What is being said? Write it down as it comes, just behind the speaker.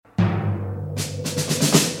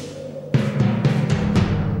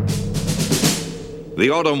The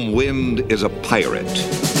autumn wind is a pirate.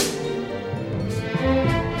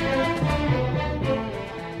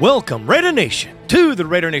 Welcome, Raider Nation, to the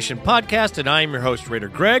Raider Nation podcast, and I'm your host, Raider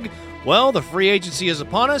Greg. Well, the free agency is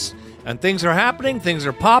upon us, and things are happening, things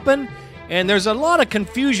are popping, and there's a lot of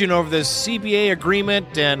confusion over this CBA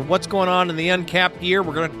agreement and what's going on in the uncapped year.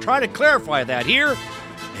 We're going to try to clarify that here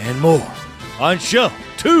and more on show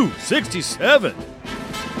 267.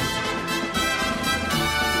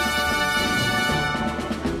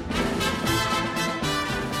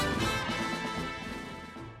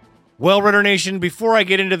 Well, Raider Nation, before I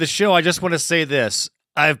get into the show, I just want to say this.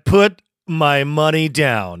 I've put my money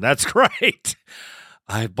down. That's right.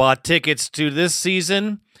 I bought tickets to this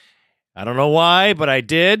season. I don't know why, but I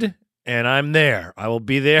did, and I'm there. I will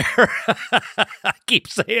be there. I keep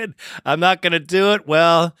saying I'm not going to do it.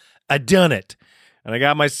 Well, I done it. And I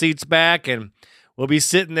got my seats back, and we'll be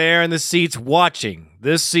sitting there in the seats watching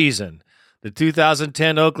this season. The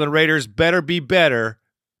 2010 Oakland Raiders better be better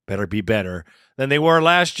than they were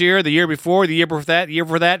last year, the year before, the year before that, the year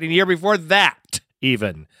before that, and the year before that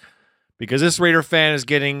even. Because this Raider fan is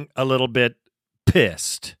getting a little bit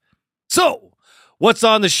pissed. So, what's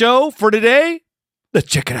on the show for today? Let's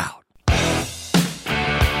check it out.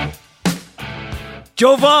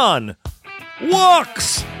 Jovan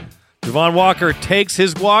walks. Jovan Walker takes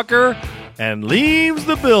his walker and leaves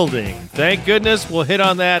the building. Thank goodness we'll hit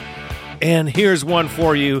on that. And here's one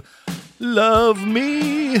for you. Love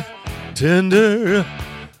me tender,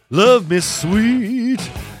 love me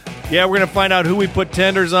sweet. Yeah, we're going to find out who we put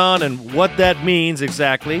tenders on and what that means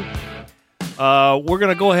exactly. We're going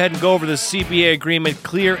to go ahead and go over the CBA agreement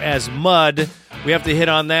clear as mud. We have to hit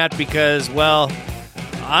on that because, well,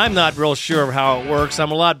 I'm not real sure of how it works.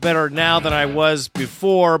 I'm a lot better now than I was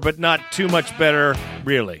before, but not too much better,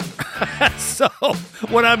 really. So,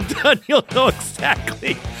 when I'm done, you'll know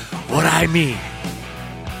exactly what I mean.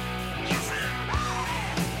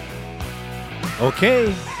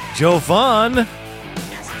 Okay, Jovan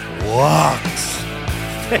walks.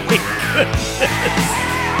 Thank goodness.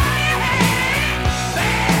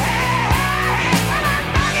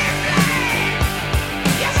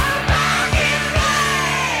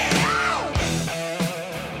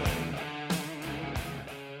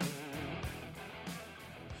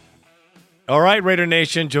 All right, Raider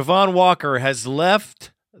Nation, Jovan Walker has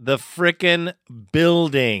left the frickin'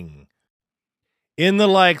 building. In the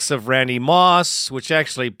likes of Randy Moss, which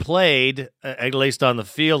actually played, at least on the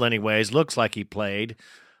field anyways, looks like he played,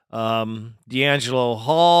 D'Angelo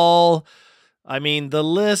Hall. I mean, the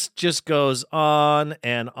list just goes on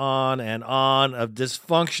and on and on of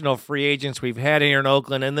dysfunctional free agents we've had here in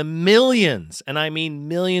Oakland, and the millions, and I mean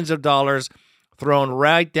millions of dollars thrown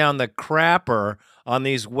right down the crapper on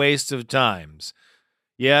these wastes of times.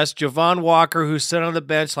 Yes, Jovan Walker, who sat on the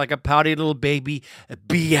bench like a pouty little baby,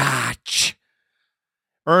 biatch,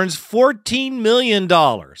 earns $14 million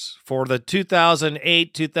for the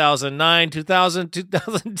 2008, 2009,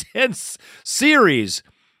 2010 series,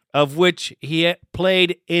 of which he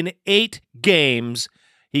played in 8 games.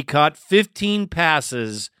 He caught 15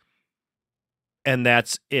 passes, and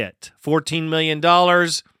that's it. $14 million.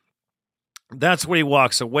 That's what he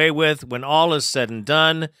walks away with when all is said and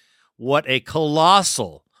done. What a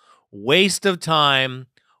colossal waste of time,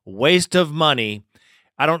 waste of money.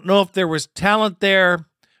 I don't know if there was talent there,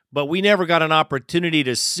 but we never got an opportunity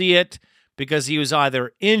to see it because he was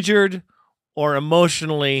either injured or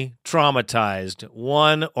emotionally traumatized,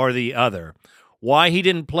 one or the other. Why he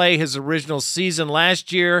didn't play his original season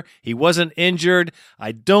last year, he wasn't injured.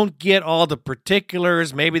 I don't get all the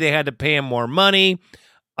particulars. Maybe they had to pay him more money.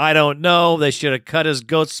 I don't know. They should have cut his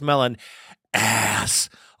goat-smelling ass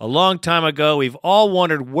a long time ago. We've all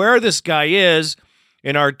wondered where this guy is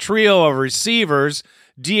in our trio of receivers,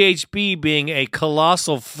 DHB being a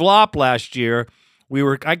colossal flop last year.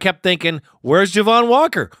 I kept thinking, where's Jovan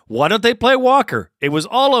Walker? Why don't they play Walker? It was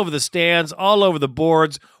all over the stands, all over the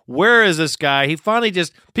boards. Where is this guy? He finally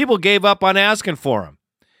people gave up on asking for him.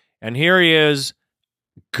 And here he is,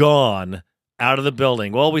 gone out of the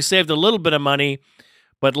building. Well, we saved a little bit of money,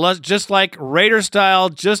 but just like Raider style,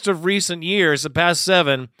 just of recent years, the past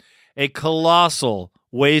 7, a colossal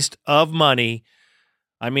waste of money.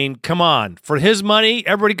 I mean, come on. For his money,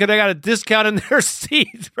 everybody could have got a discount in their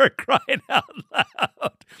seats, for crying out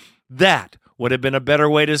loud. That would have been a better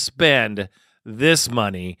way to spend this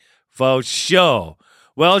money, for sure.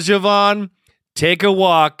 Well, Jovan, take a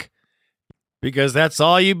walk, because that's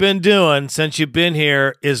all you've been doing since you've been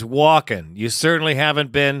here is walking. You certainly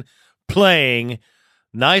haven't been playing.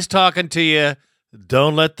 Nice talking to you.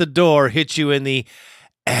 Don't let the door hit you in the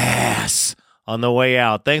ass on the way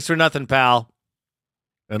out. Thanks for nothing, pal.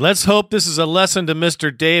 And let's hope this is a lesson to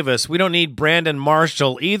Mr. Davis. We don't need Brandon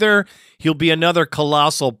Marshall either. He'll be another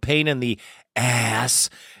colossal pain in the ass,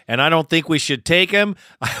 and I don't think we should take him.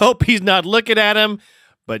 I hope he's not looking at him,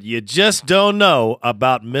 but you just don't know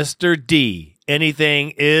about Mr. D.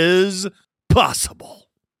 Anything is possible.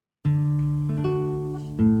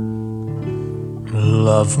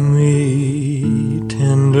 Love me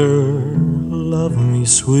tender, love me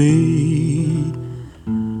sweet,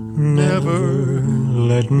 never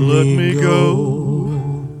let me go.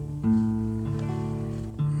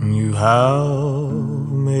 You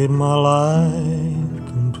have made my life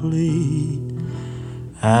complete,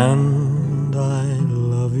 and I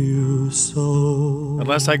love you so.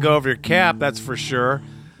 Unless I go over your cap, that's for sure.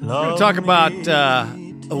 We're going to talk about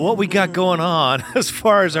what we got going on as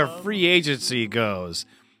far as our free agency goes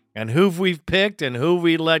and who we've picked and who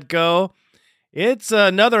we let go. It's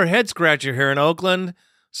another head scratcher here in Oakland,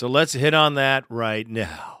 so let's hit on that right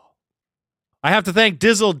now. I have to thank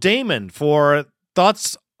Dizzle Damon for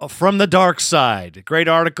Thoughts from the Dark Side. Great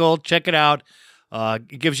article. Check it out.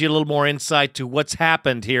 It gives you a little more insight to what's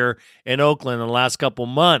happened here in Oakland in the last couple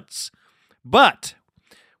months. But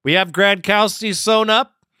we have Gradkowski sewn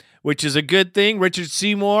up, which is a good thing. Richard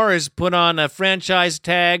Seymour has put on a franchise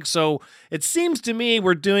tag, so it seems to me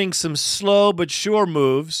we're doing some slow but sure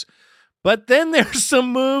moves. But then there's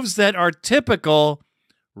some moves that are typical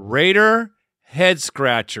Raider head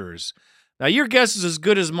scratchers. Now, your guess is as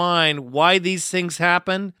good as mine why these things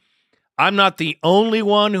happen. I'm not the only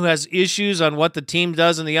one who has issues on what the team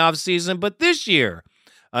does in the offseason, but this year,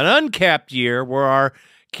 an uncapped year where our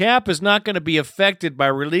cap is not going to be affected by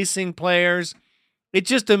releasing players, it's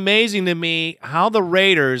just amazing to me how the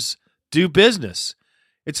Raiders do business.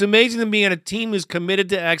 It's amazing to me, and a team who's committed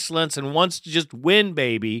to excellence and wants to just win,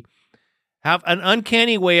 baby, have an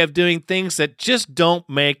uncanny way of doing things that just don't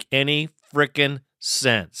make any frickin'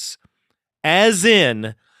 sense. As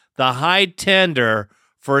in the high tender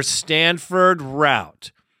for Stanford Routt.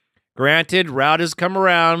 Granted, Routt has come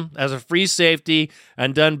around as a free safety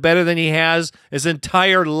and done better than he has his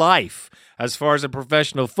entire life as far as a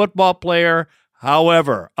professional football player.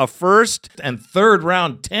 However, a first and third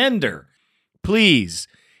round tender, please.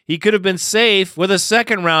 He could have been safe with a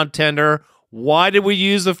second round tender. Why did we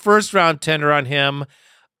use the first round tender on him?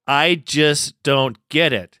 I just don't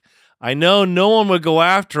get it. I know no one would go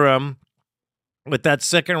after him with that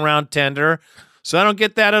second round tender, so I don't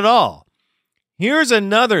get that at all. Here's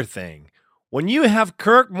another thing. When you have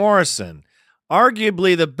Kirk Morrison,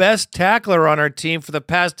 arguably the best tackler on our team for the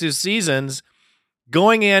past 2 seasons,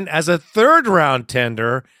 going in as a third-round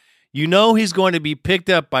tender, you know he's going to be picked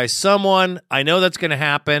up by someone. I know that's going to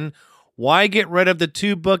happen. Why get rid of the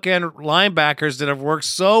 2 bookend linebackers that have worked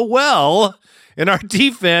so well in our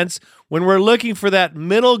defense when we're looking for that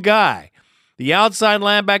middle guy? The outside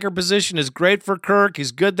linebacker position is great for Kirk.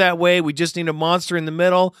 He's good that way. We just need a monster in the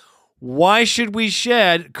middle. Why should we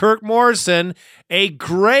shed Kirk Morrison, a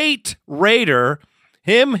great Raider?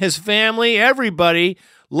 Him, his family, everybody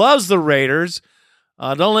loves the Raiders.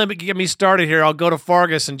 Don't let me get me started here. I'll go to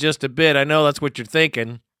Fargus in just a bit. I know that's what you're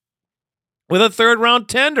thinking. With a third-round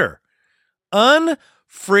tender.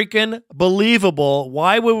 Unfreaking believable.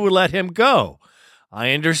 Why would we let him go?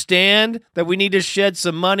 I understand that we need to shed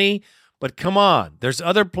some money, but come on. There's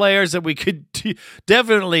other players that we could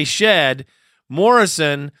definitely shed.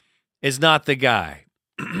 Morrison is not the guy.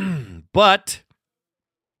 But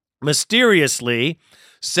mysteriously,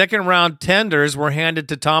 second-round tenders were handed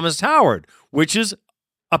to Thomas Howard, which is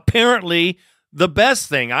apparently the best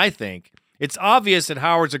thing, I think. It's obvious that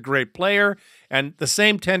Howard's a great player, and the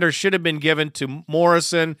same tender should have been given to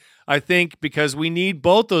Morrison, I think, because we need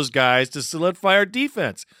both those guys to solidify our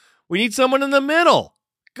defense. We need someone in the middle.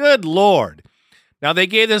 Good Lord. Now, they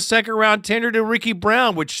gave the second-round tender to Ricky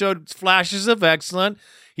Brown, which showed flashes of excellence.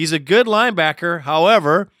 He's a good linebacker.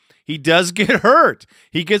 However, he does get hurt.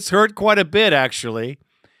 He gets hurt quite a bit, actually.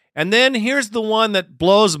 And then here's the one that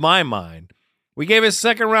blows my mind. We gave a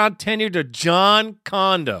second-round tender to John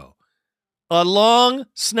Kondo, a long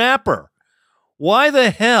snapper. Why the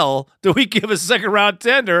hell do we give a second-round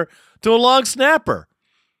tender to a long snapper?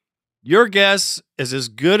 Your guess is as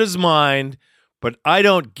good as mine, but I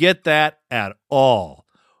don't get that at all.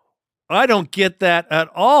 I don't get that at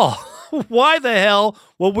all. Why the hell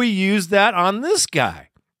will we use that on this guy?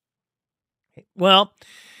 Well,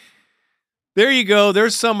 there you go.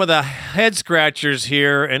 There's some of the head scratchers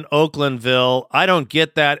here in Oaklandville. I don't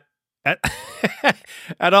get that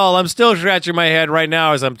at all. I'm still scratching my head right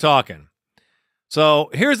now as I'm talking. So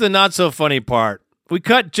here's the not so funny part. We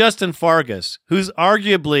cut Justin Fargas, who's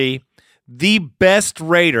arguably the best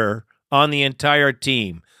Raider on the entire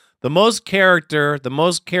team. the most character, the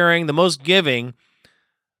most caring, the most giving.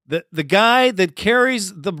 The guy that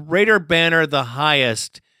carries the Raider banner the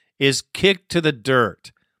highest is kicked to the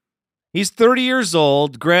dirt. He's 30 years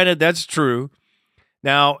old. Granted, that's true.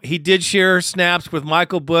 Now, he did share snaps with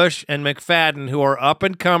Michael Bush and McFadden, who are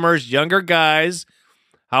up-and-comers, younger guys.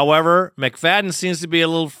 However, McFadden seems to be a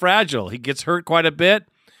little fragile. He gets hurt quite a bit.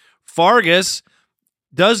 Fargas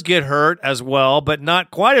does get hurt as well, but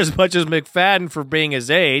not quite as much as McFadden for being his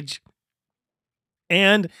age.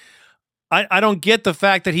 And I don't get the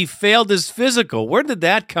fact that he failed his physical. Where did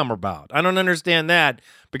that come about? I don't understand that,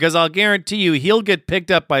 because I'll guarantee you he'll get picked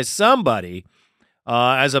up by somebody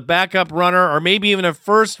as a backup runner or maybe even a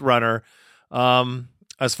first runner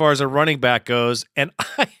as far as a running back goes, and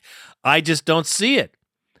I just don't see it.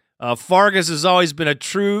 Fargas has always been a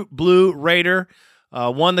true Blue Raider,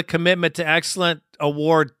 won the Commitment to Excellence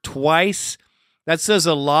award twice. That says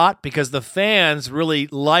a lot because the fans really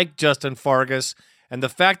like Justin Fargas, and the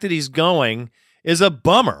fact that he's going is a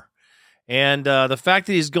bummer. And the fact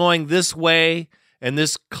that he's going this way and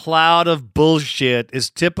this cloud of bullshit is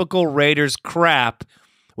typical Raiders crap,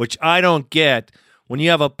 which I don't get when you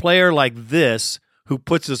have a player like this who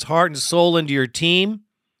puts his heart and soul into your team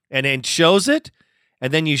and shows it,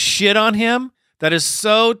 and then you shit on him. That is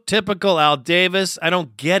so typical Al Davis. I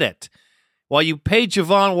don't get it. While you pay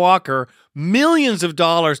Javon Walker millions of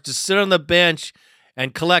dollars to sit on the bench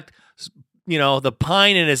and collect, the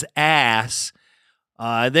pine in his ass,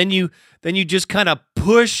 then you just kind of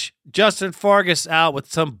push Justin Fargas out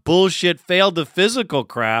with some bullshit failed the physical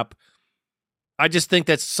crap. I just think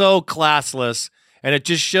that's so classless, and it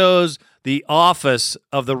just shows the office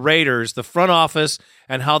of the Raiders, the front office,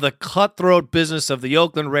 and how the cutthroat business of the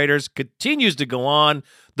Oakland Raiders continues to go on.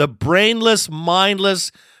 The brainless,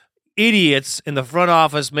 mindless idiots in the front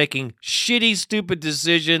office making shitty, stupid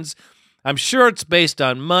decisions. I'm sure it's based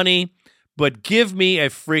on money, but give me a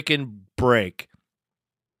freaking break.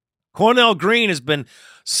 Cornell Green has been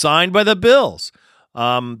signed by the Bills.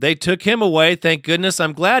 They took him away. Thank goodness.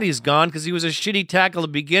 I'm glad he's gone because he was a shitty tackle to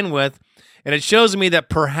begin with. And it shows me that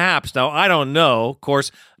perhaps, now I don't know, of course,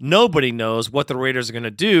 nobody knows what the Raiders are going to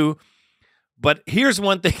do. But here's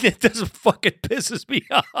one thing that doesn't fucking pisses me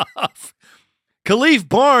off. Khalif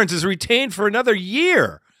Barnes is retained for another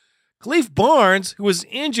year. Khalif Barnes, who was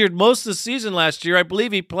injured most of the season last year, I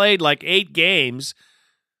believe he played like 8 games,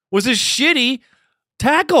 was a shitty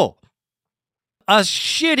tackle. A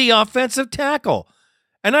shitty offensive tackle.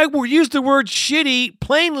 And I will use the word shitty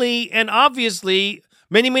plainly and obviously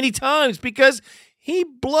many, many times because he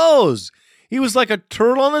blows. He was like a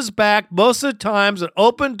turtle on his back most of the times, an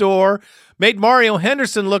open door, made Mario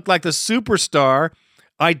Henderson look like the superstar.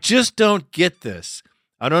 I just don't get this.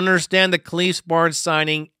 I don't understand the Khalif Barnes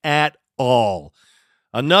signing at all.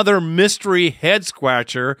 Another mystery head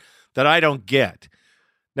scratcher that I don't get.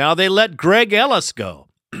 Now they let Greg Ellis go.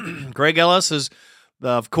 Greg Ellis is,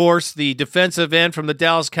 of course, the defensive end from the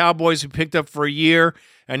Dallas Cowboys who picked up for a year,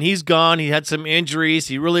 and he's gone. He had some injuries.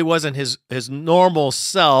 He really wasn't his normal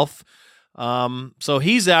self. So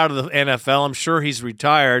he's out of the NFL. I'm sure he's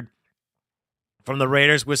retired from the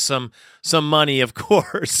Raiders with some money, of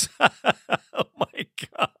course. Oh, my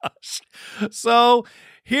gosh. So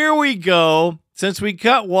here we go. Since we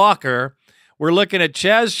cut Walker, we're looking at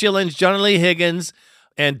Chaz Schillens, Johnny Lee Higgins,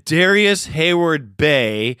 and Darius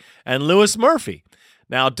Hayward-Bay and Louis Murphy.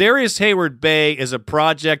 Now, Darius Hayward-Bay is a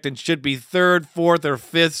project and should be 3rd, 4th, or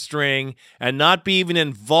 5th string and not be even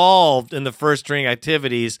involved in the first string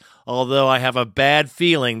activities, although I have a bad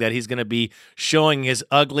feeling that he's going to be showing his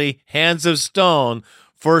ugly hands of stone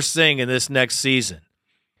first thing in this next season.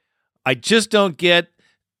 I just don't get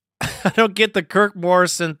the Kirk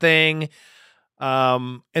Morrison thing.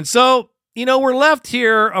 And so, we're left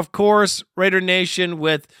here, of course, Raider Nation,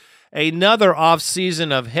 with another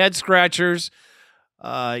offseason of head scratchers.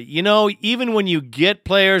 Even when you get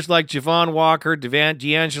players like Javon Walker,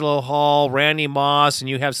 D'Angelo Hall, Randy Moss, and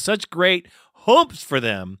you have such great hopes for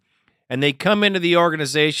them, and they come into the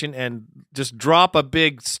organization and just drop a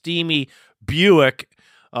big, steamy Buick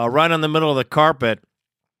right on the middle of the carpet,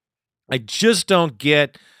 I just don't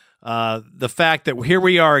get the fact that here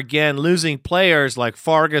we are again losing players like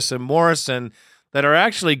Fargas and Morrison that are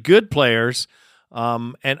actually good players,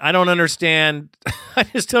 and I don't understand. I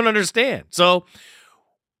just don't understand. So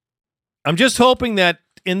I'm just hoping that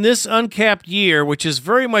in this uncapped year, which is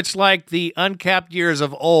very much like the uncapped years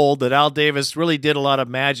of old that Al Davis really did a lot of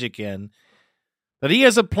magic in, that he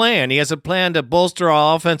has a plan. He has a plan to bolster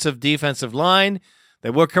our offensive defensive line,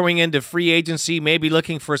 that we're coming into free agency, maybe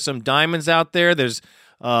looking for some diamonds out there. There's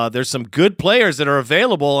some good players that are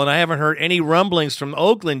available, and I haven't heard any rumblings from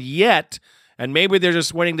Oakland yet and maybe they're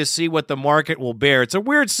just waiting to see what the market will bear. It's a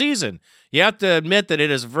weird season. You have to admit that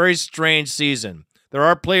it is a very strange season. There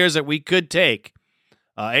are players that we could take.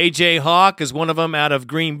 A.J. Hawk is one of them out of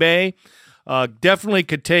Green Bay. Definitely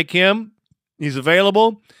could take him. He's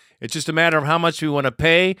available. It's just a matter of how much we want to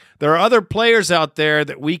pay. There are other players out there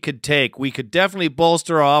that we could take. We could definitely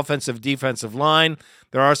bolster our defensive line.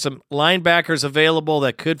 There are some linebackers available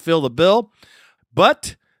that could fill the bill.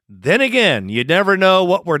 But then again, you never know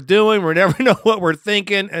what we're doing. We never know what we're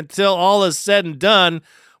thinking until all is said and done.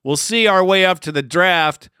 We'll see our way up to the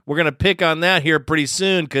draft. We're going to pick on that here pretty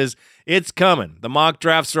soon because it's coming. The mock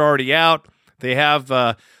drafts are already out. They have,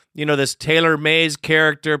 this Taylor Mays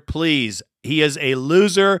character. Please, he is a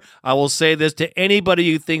loser. I will say this to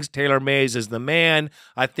anybody who thinks Taylor Mays is the man.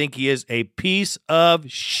 I think he is a piece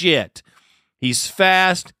of shit. He's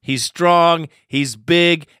fast, he's strong, he's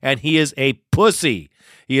big, and he is a pussy.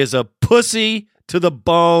 He is a pussy to the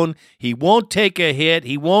bone. He won't take a hit.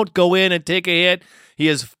 He won't go in and take a hit. He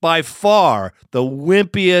is by far the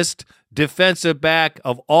wimpiest defensive back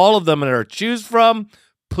of all of them that are to choose from.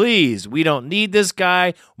 Please, we don't need this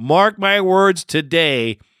guy. Mark my words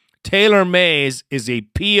today. Taylor Mays is a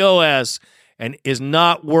POS and is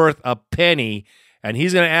not worth a penny, and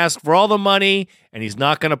he's going to ask for all the money, and he's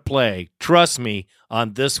not going to play. Trust me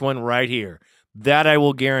on this one right here. That I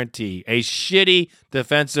will guarantee. A shitty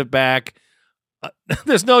defensive back.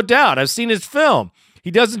 There's no doubt. I've seen his film. He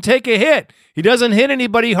doesn't take a hit. He doesn't hit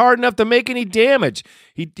anybody hard enough to make any damage.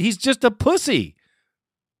 He's just a pussy.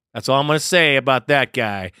 That's all I'm going to say about that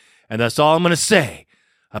guy, and that's all I'm going to say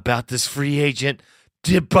about this free agent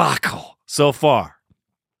debacle so far.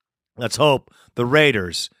 Let's hope the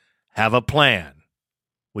Raiders have a plan.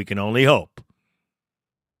 We can only hope.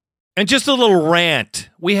 And just a little rant.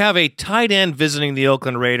 We have a tight end visiting the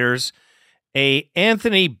Oakland Raiders, a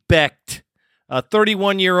Anthony Becht, a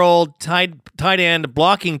 31-year-old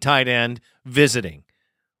blocking tight end visiting.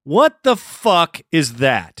 What the fuck is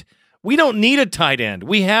that? We don't need a tight end.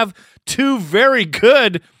 We have two very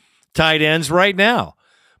good tight ends right now.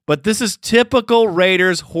 But this is typical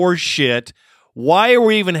Raiders horse shit. Why are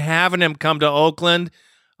we even having him come to Oakland?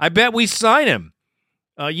 I bet we sign him.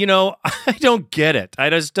 I don't get it.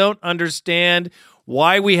 I just don't understand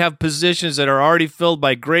why we have positions that are already filled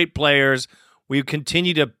by great players. We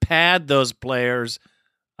continue to pad those players.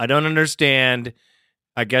 I don't understand.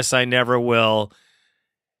 I guess I never will.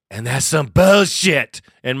 And that's some bullshit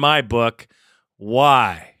in my book.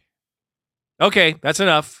 Why? Okay, that's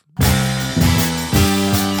enough.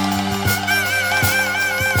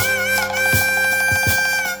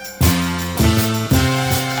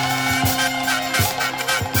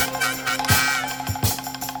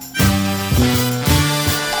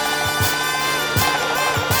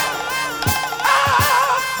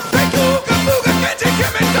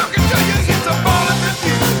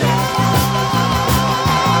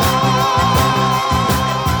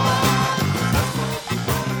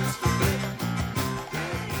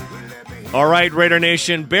 All right, Raider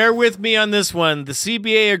Nation, bear with me on this one. The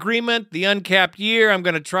CBA agreement, the uncapped year, I'm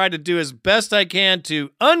going to try to do as best I can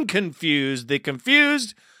to unconfuse the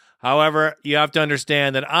confused. However, you have to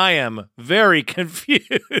understand that I am very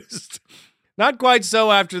confused. Not quite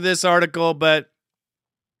so after this article, but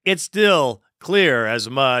it's still clear as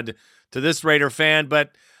mud to this Raider fan.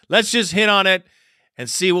 But let's just hit on it and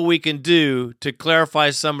see what we can do to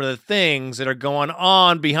clarify some of the things that are going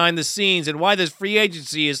on behind the scenes and why this free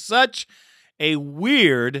agency is such a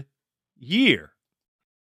weird year.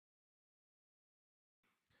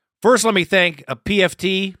 First, let me thank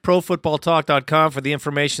PFT, ProFootballTalk.com, for the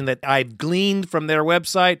information that I've gleaned from their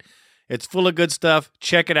website. It's full of good stuff.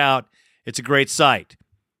 Check it out. It's a great site.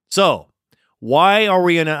 So, why are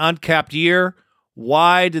we in an uncapped year?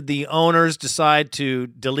 Why did the owners decide to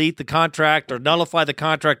delete the contract or nullify the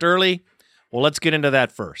contract early? Well, let's get into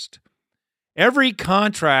that first. Every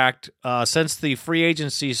contract since the free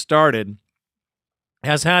agency started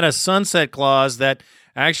has had a sunset clause that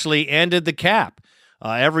actually ended the cap.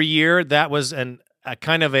 Every year, that was a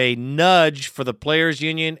kind of a nudge for the players'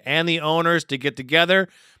 union and the owners to get together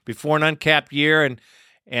before an uncapped year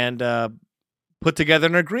and put together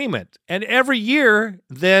an agreement. And every year,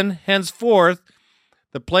 then, henceforth,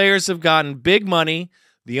 the players have gotten big money.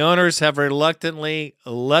 The owners have reluctantly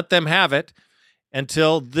let them have it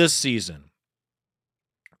until this season.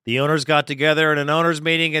 The owners got together in an owners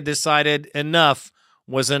meeting and decided enough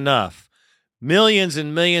was enough. Millions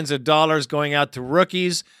and millions of dollars going out to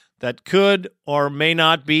rookies that could or may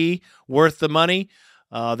not be worth the money.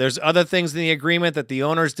 There's other things in the agreement that the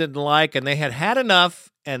owners didn't like, and they had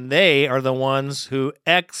enough, and they are the ones who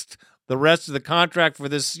X'd the rest of the contract for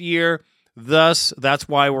this year. Thus, that's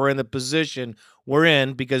why we're in the position we're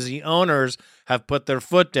in, because the owners have put their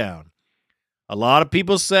foot down. A lot of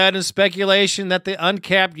people said in speculation that the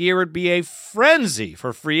uncapped year would be a frenzy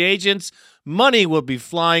for free agents. Money will be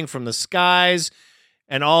flying from the skies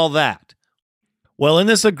and all that. Well, in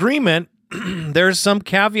this agreement, there's some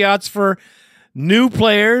caveats for new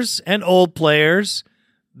players and old players.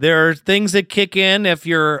 There are things that kick in if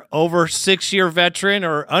you're over a 6-year veteran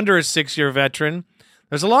or under a 6-year veteran.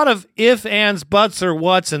 There's a lot of if, ands, buts, or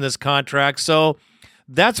whats in this contract, so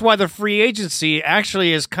that's why the free agency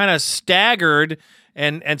actually is kind of staggered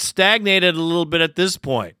and stagnated a little bit at this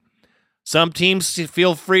point. Some teams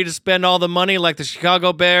feel free to spend all the money like the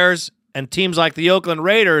Chicago Bears, and teams like the Oakland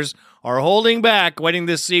Raiders are holding back, waiting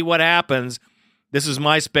to see what happens. This is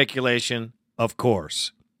my speculation, of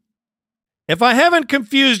course. If I haven't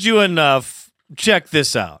confused you enough, check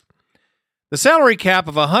this out. The salary cap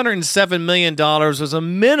of $107 million was a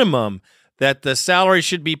minimum that the salary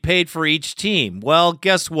should be paid for each team. Well,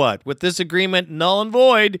 guess what? With this agreement null and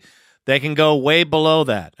void, they can go way below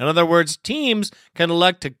that. In other words, teams can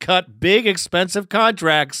elect to cut big, expensive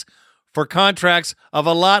contracts for contracts of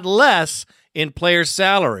a lot less in player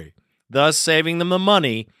salary, thus saving them the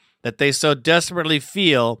money that they so desperately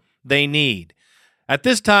feel they need. At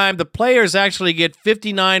this time, the players actually get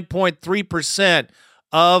 59.3%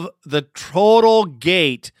 of the total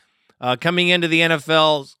gate coming into the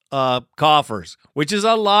NFL's coffers, which is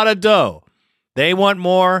a lot of dough. They want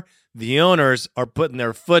more. The owners are putting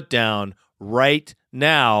their foot down right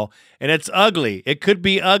now, and it's ugly. It could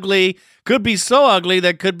be ugly, could be so ugly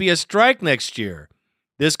that could be a strike next year.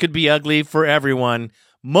 This could be ugly for everyone,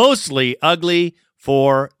 mostly ugly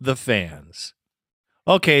for the fans.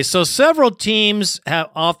 Okay, so several teams have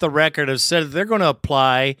off the record have said that they're going to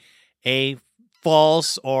apply a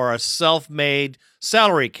false or a self-made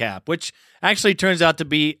salary cap, which actually turns out to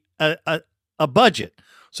be a budget.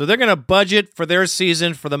 So they're going to budget for their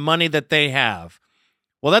season for the money that they have.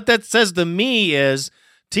 Well, that says to me is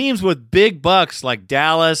teams with big bucks like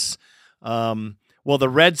Dallas, the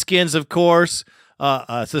Redskins, of course,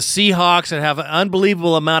 the Seahawks that have an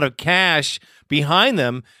unbelievable amount of cash behind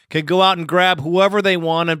them can go out and grab whoever they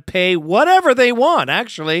want and pay whatever they want,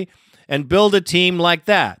 actually, and build a team like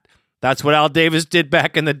that. That's what Al Davis did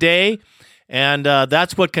back in the day, and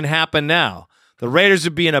that's what can happen now. The Raiders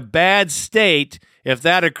would be in a bad state if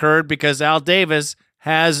that occurred because Al Davis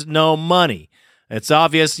has no money. It's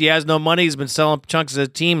obvious he has no money. He's been selling chunks of the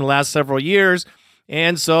team the last several years,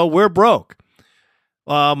 and so we're broke.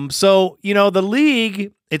 The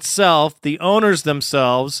league itself, the owners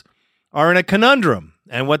themselves, are in a conundrum.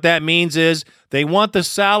 And what that means is they want the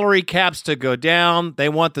salary caps to go down. They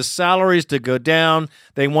want the salaries to go down.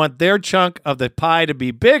 They want their chunk of the pie to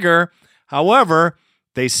be bigger. However,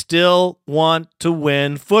 they still want to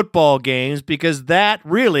win football games because that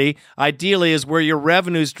really, ideally, is where your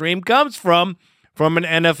revenue stream comes from an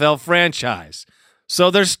NFL franchise.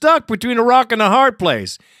 So they're stuck between a rock and a hard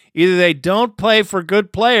place. Either they don't play for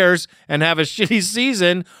good players and have a shitty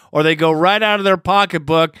season, or they go right out of their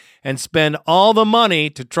pocketbook and spend all the money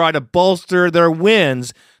to try to bolster their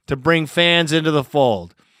wins to bring fans into the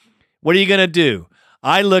fold. What are you going to do?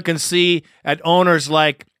 I look and see at owners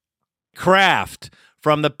like Kraft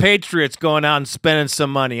from the Patriots going out and spending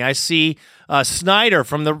some money. I see Snyder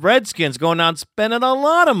from the Redskins going out and spending a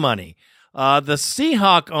lot of money. The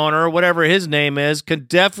Seahawk owner, whatever his name is, could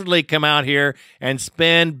definitely come out here and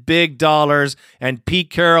spend big dollars, and Pete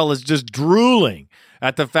Carroll is just drooling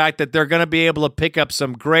at the fact that they're going to be able to pick up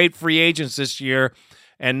some great free agents this year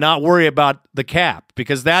and not worry about the cap,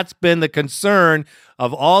 because that's been the concern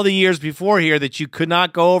of all the years before here, that you could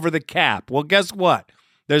not go over the cap. Well, guess what?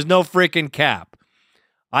 There's no freaking cap.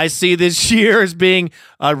 I see this year as being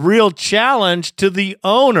a real challenge to the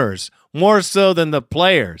owners, more so than the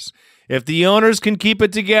players. If the owners can keep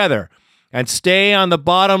it together and stay on the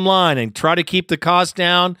bottom line and try to keep the cost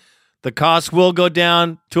down, the cost will go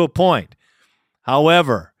down to a point.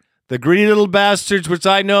 However, the greedy little bastards, which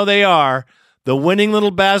I know they are, the winning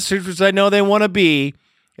little bastards, which I know they want to be,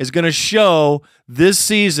 is going to show this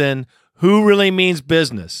season who really means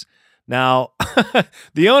business. Now,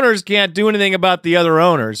 the owners can't do anything about the other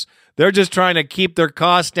owners. They're just trying to keep their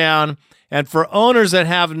costs down. And for owners that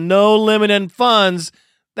have no limit in funds,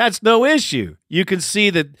 that's no issue. You can see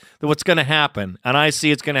that what's going to happen, and I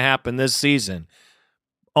see it's going to happen this season.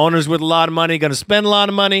 Owners with a lot of money are going to spend a lot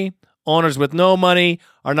of money. Owners with no money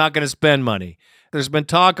are not going to spend money. There's been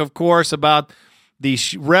talk, of course, about the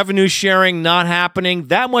revenue sharing not happening.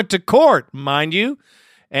 That went to court, mind you,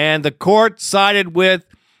 and the court sided with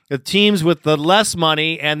the teams with the less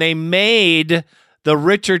money, and they made the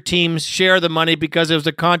richer teams share the money because it was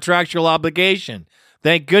a contractual obligation.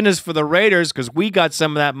 Thank goodness for the Raiders, because we got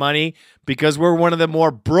some of that money because we're one of the more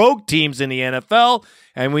broke teams in the NFL,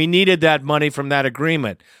 and we needed that money from that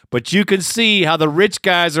agreement. But you can see how the rich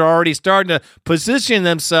guys are already starting to position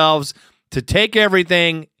themselves to take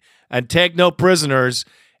everything and take no prisoners,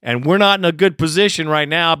 and we're not in a good position right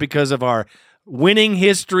now because of our winning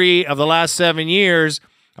history of the last 7 years.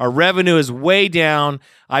 Our revenue is way down.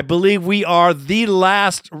 I believe we are the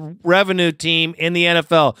last revenue team in the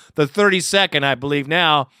NFL, the 32nd, I believe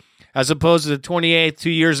now, as opposed to the 28th 2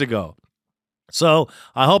 years ago. So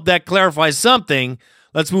I hope that clarifies something.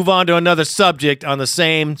 Let's move on to another subject on the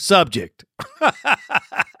same subject.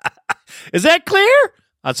 Is that clear?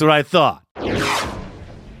 That's what I thought.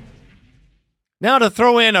 Now to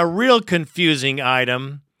throw in a real confusing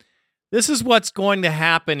item. This is what's going to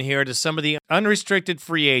happen here to some of the unrestricted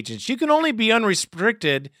free agents. You can only be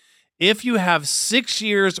unrestricted if you have 6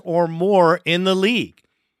 years or more in the league.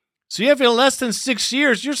 So you have less than 6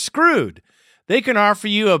 years, you're screwed. They can offer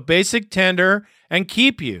you a basic tender and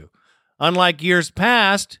keep you. Unlike years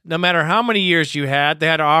past, no matter how many years you had, they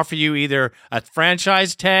had to offer you either a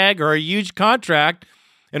franchise tag or a huge contract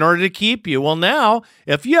in order to keep you. Well, now,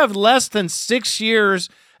 if you have less than 6 years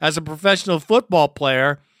as a professional football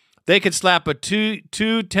player, they could slap a two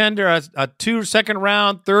tender, a 2 second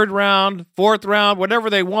round, third round, fourth round, whatever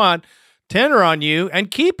they want, tender on you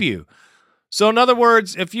and keep you. So in other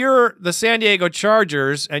words, if you're the San Diego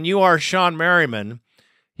Chargers and you are Sean Merriman,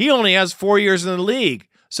 he only has 4 years in the league.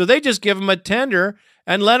 So they just give him a tender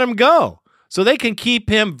and let him go. So they can keep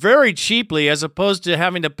him very cheaply as opposed to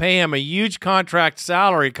having to pay him a huge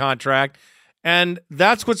salary contract. And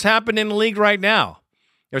that's what's happened in the league right now.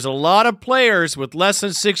 There's a lot of players with less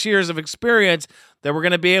than 6 years of experience that were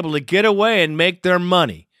going to be able to get away and make their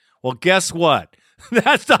money. Well, guess what?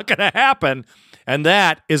 That's not going to happen, and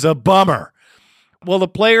that is a bummer. Will the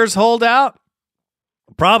players hold out?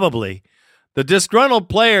 Probably. The disgruntled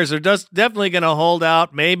players are just definitely going to hold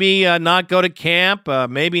out, maybe not go to camp,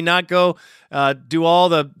 maybe not go do all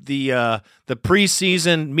the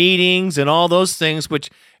preseason meetings and all those things, which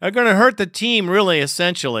are going to hurt the team really,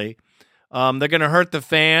 essentially. They're going to hurt the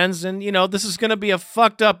fans, and, this is going to be a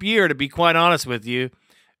fucked up year, to be quite honest with you,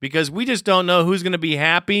 because we just don't know who's going to be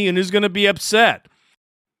happy and who's going to be upset.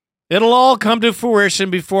 It'll all come to fruition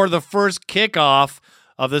before the first kickoff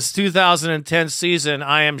of this 2010 season,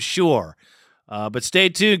 I am sure. But stay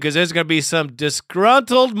tuned, because there's going to be some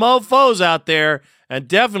disgruntled mofos out there, and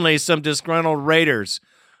definitely some disgruntled Raiders.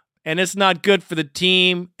 And it's not good for the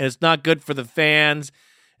team, and it's not good for the fans,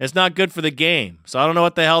 it's not good for the game. So I don't know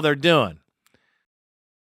what the hell they're doing.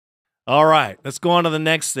 All right, let's go on to the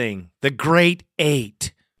next thing. The Great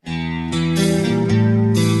Eight.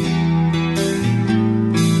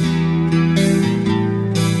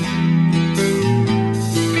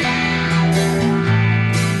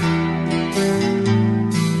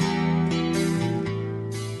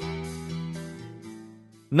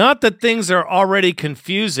 Not that things are already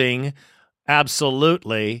confusing,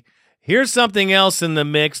 absolutely. Here's something else in the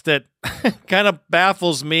mix that kind of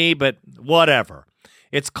baffles me, but whatever.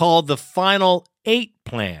 It's called the Final Eight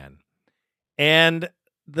Plan. And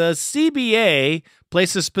the CBA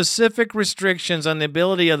places specific restrictions on the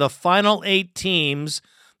ability of the final 8 teams,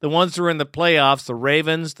 the ones who are in the playoffs, the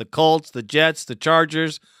Ravens, the Colts, the Jets, the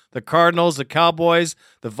Chargers, the Cardinals, the Cowboys,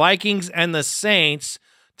 the Vikings, and the Saints,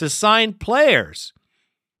 to sign players.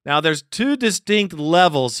 Now, there's 2 distinct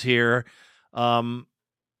levels here in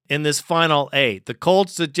this Final 8. The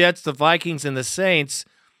Colts, the Jets, the Vikings, and the Saints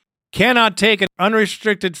cannot take an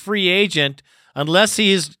unrestricted free agent unless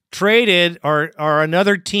he is traded or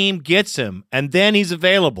another team gets him, and then he's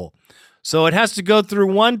available. So it has to go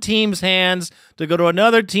through one team's hands to go to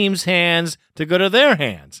another team's hands to go to their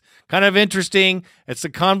hands. Kind of interesting. It's a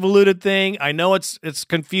convoluted thing. I know it's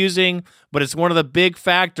confusing, but it's one of the big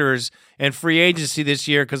factors in free agency this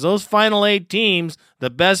year, because those final 8 teams, the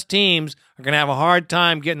best teams, are going to have a hard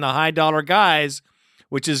time getting the high-dollar guys,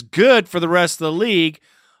 which is good for the rest of the league,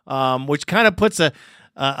 which kind of puts a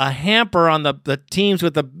hamper on the teams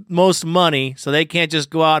with the most money, so they can't just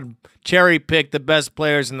go out and cherry-pick the best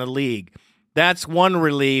players in the league. That's one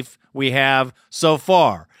relief we have so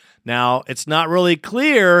far. Now, it's not really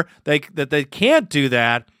clear that they can't do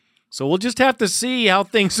that, so we'll just have to see how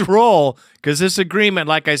things roll, because this agreement,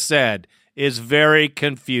 like I said, is very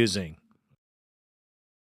confusing.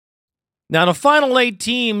 Now, the final 8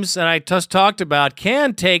 teams that I just talked about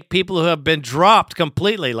can take people who have been dropped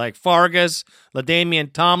completely, like Fargas,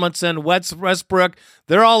 LaDainian Tomlinson, Westbrook.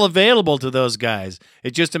 They're all available to those guys.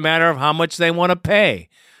 It's just a matter of how much they want to pay.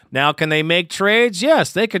 Now, can they make trades?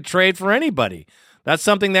 Yes, they could trade for anybody. That's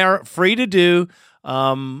something they're free to do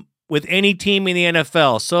with any team in the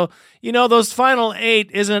NFL. So, those final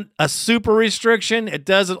 8 isn't a super restriction. It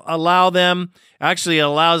does allow them, actually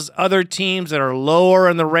allows other teams that are lower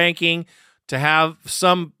in the ranking to have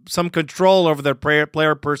some control over their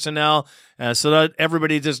player personnel, so that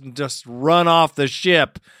everybody just run off the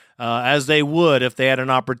ship as they would if they had an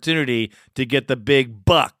opportunity to get the big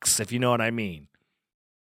bucks, if you know what I mean.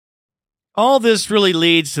 All this really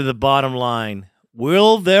leads to the bottom line.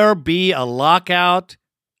 Will there be a lockout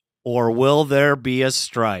or will there be a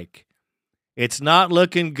strike? It's not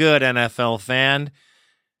looking good, NFL fan.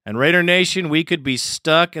 And Raider Nation, we could be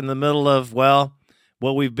stuck in the middle of,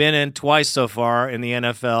 what we've been in twice so far in the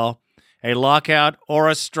NFL, a lockout or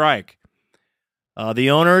a strike. The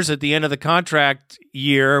owners at the end of the contract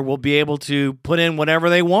year will be able to put in whatever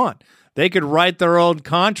they want. They could write their own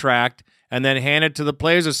contract and then hand it to the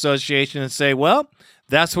Players Association and say,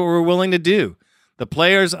 that's what we're willing to do. The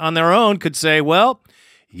players on their own could say, we're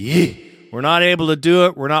not able to do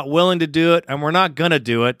it, we're not willing to do it, and we're not going to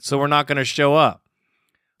do it, so we're not going to show up.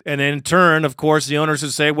 And in turn, of course, the owners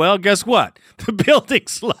would say, guess what? The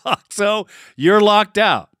building's locked, so you're locked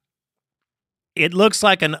out. It looks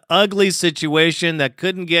like an ugly situation that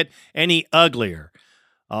couldn't get any uglier.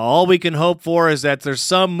 All we can hope for is that there's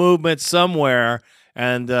some movement somewhere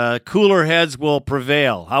and cooler heads will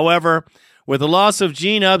prevail. However, with the loss of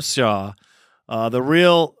Gene Upshaw, the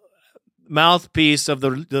real mouthpiece of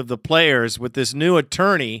the players, with this new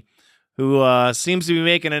attorney who seems to be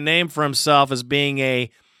making a name for himself as being a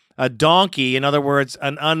donkey, in other words,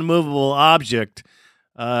 an unmovable object,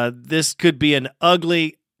 this could be an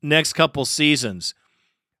ugly next couple seasons.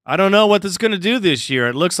 I don't know what this is going to do this year.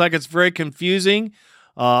 It looks like it's very confusing,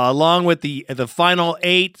 along with the final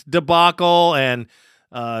 8 debacle and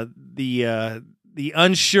the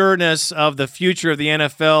unsureness of the future of the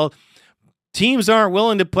NFL. Teams aren't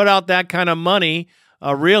willing to put out that kind of money,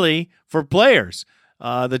 really, for players.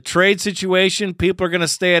 The trade situation, people are going to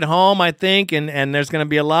stay at home, I think, and there's going to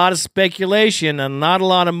be a lot of speculation and not a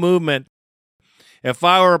lot of movement. If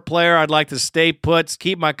I were a player, I'd like to stay put,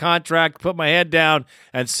 keep my contract, put my head down,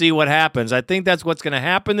 and see what happens. I think that's what's going to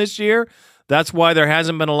happen this year. That's why there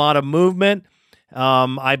hasn't been a lot of movement.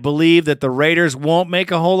 I believe that the Raiders won't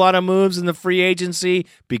make a whole lot of moves in the free agency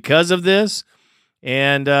because of this,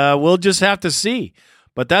 and we'll just have to see.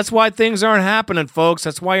 But that's why things aren't happening, folks.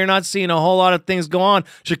 That's why you're not seeing a whole lot of things go on.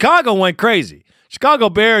 Chicago went crazy. Chicago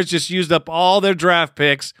Bears just used up all their draft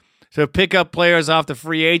picks to pick up players off the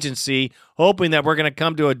free agency, hoping that we're going to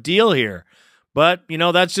come to a deal here. But,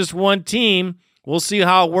 that's just one team. We'll see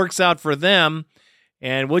how it works out for them,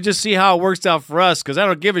 and we'll just see how it works out for us, because I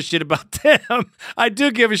don't give a shit about them. I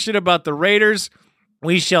do give a shit about the Raiders.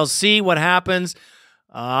 We shall see what happens.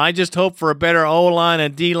 I just hope for a better O-line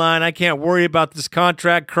and D-line. I can't worry about this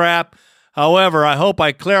contract crap. However, I hope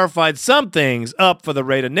I clarified some things up for the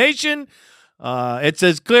Raider Nation. It's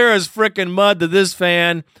as clear as frickin' mud to this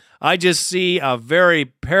fan. I just see a very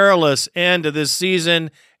perilous end to this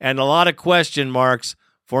season and a lot of question marks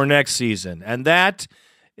for next season. And that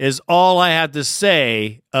is all I have to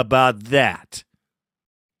say about that.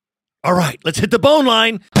 All right, let's hit the bone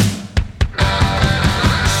line.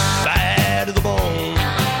 Bad to the bone.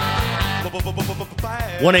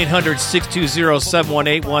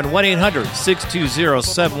 1-800-620-7181.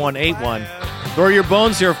 1-800-620-7181. Throw your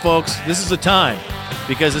bones here, folks. This is the time.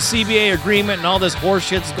 Because the CBA agreement and all this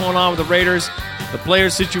horseshit's going on with the Raiders, the player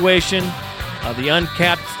situation, the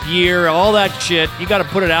uncapped year, all that shit, you got to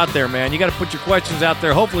put it out there, man. You got to put your questions out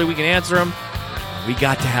there. Hopefully we can answer them. We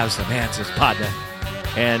got to have some answers, partner.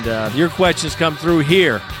 And your questions come through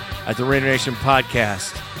here at the Raider Nation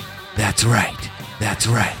Podcast. That's right. That's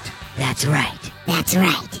right. That's right. That's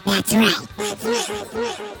right. That's right. That's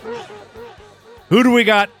right. Who do we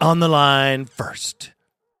got on the line first?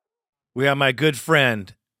 We have my good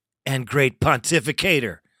friend and great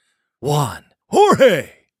pontificator, Juan Jorge.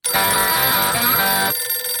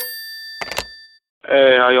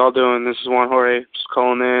 Hey, how y'all doing? This is Juan Jorge, just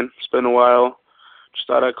calling in. It's been a while. Just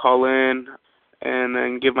thought I'd call in and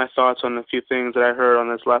then give my thoughts on a few things that I heard on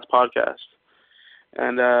this last podcast.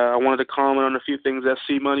 And I wanted to comment on a few things that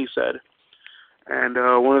C Money said. And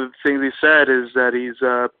one of the things he said is that he's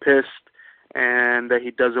pissed and that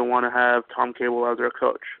he doesn't want to have Tom Cable as their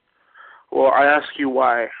coach. Well, I ask you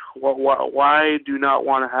why. Why do you not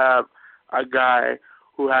want to have a guy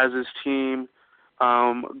who has his team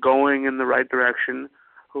going in the right direction,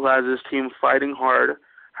 who has his team fighting hard,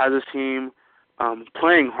 has his team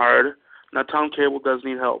playing hard? Now, Tom Cable does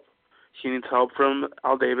need help. He needs help from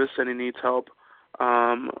Al Davis, and he needs help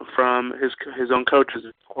from his own coaches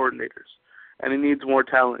and coordinators. and he needs more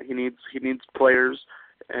talent. He needs players,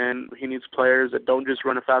 and he needs players that don't just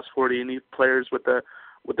run a fast 40. He needs players with the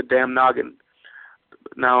damn noggin.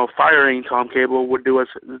 Now, firing Tom Cable would do us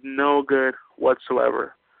no good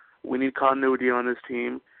whatsoever. We need continuity on this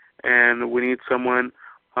team, and we need someone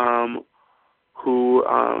who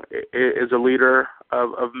is a leader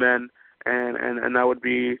of men, and that would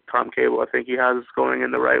be Tom Cable. I think he has us going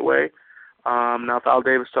in the right way. Now, if Al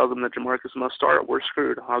Davis tells him that Jamarcus must start, we're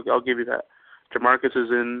screwed. I'll give you that.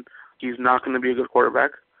 Jamarcus he's not going to be a good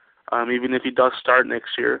quarterback. Even if he does start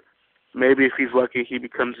next year, maybe if he's lucky, he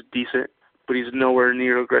becomes decent, but he's nowhere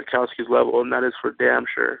near Gradkowski's level, and that is for damn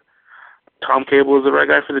sure. Tom Cable is the right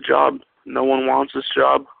guy for the job. No one wants this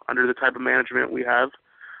job under the type of management we have.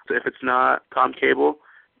 So if it's not Tom Cable,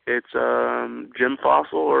 it's Jim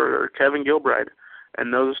Fossil or Kevin Gilbride.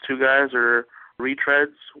 And those two guys are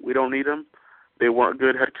retreads. We don't need them. They weren't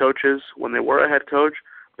good head coaches. When they were a head coach,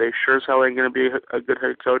 they sure as hell ain't going to be a good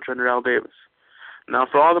head coach under Al Davis. Now,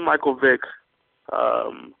 for all the Michael Vick,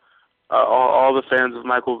 all the fans of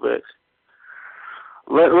Michael Vick,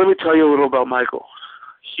 let me tell you a little about Michael.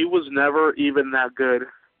 He was never even that good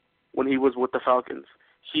when he was with the Falcons.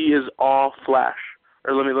 He is all flash.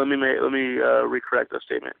 Or let me recorrect that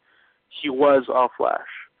statement. He was all flash.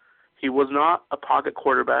 He was not a pocket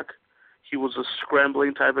quarterback. He was a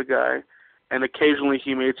scrambling type of guy, and occasionally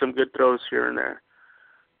he made some good throws here and there.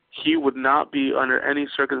 He would not be, under any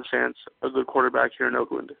circumstance, a good quarterback here in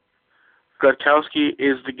Oakland. Gradkowski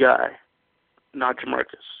is the guy, not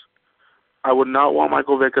Jamarcus. I would not want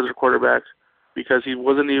Michael Vick as a quarterback because he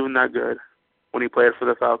wasn't even that good when he played for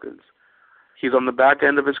the Falcons. He's on the back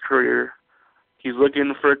end of his career. He's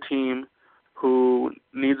looking for a team who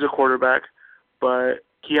needs a quarterback, but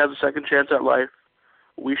he has a second chance at life.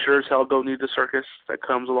 We sure as hell don't need the circus that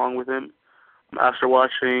comes along with him. After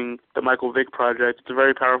watching the Michael Vick Project, it's a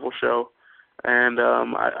very powerful show, and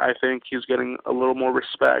I think he's getting a little more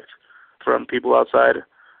respect from people outside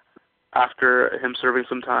after him serving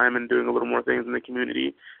some time and doing a little more things in the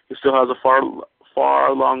community. He still has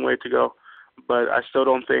a long way to go, but I still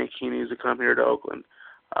don't think he needs to come here to Oakland.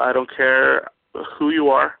 I don't care who you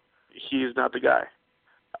are, he's not the guy.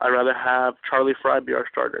 I'd rather have Charlie Fry be our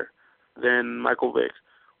starter than Michael Vick.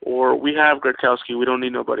 Or we have Gradkowski, we don't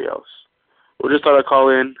need nobody else. We just thought I'd call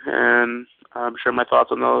in and share my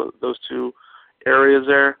thoughts on those two areas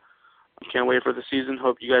there. I can't wait for the season.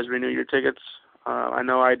 Hope you guys renew your tickets. I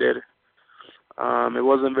know I did. It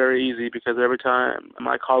wasn't very easy because every time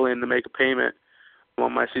I call in to make a payment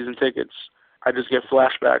on my season tickets, I just get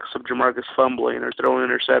flashbacks of Jamarcus fumbling or throwing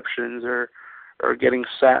interceptions or getting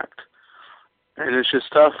sacked. And it's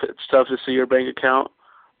just tough. It's tough to see your bank account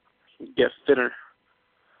get thinner.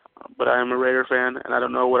 But I am a Raider fan, and I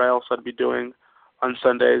don't know what else I'd be doing on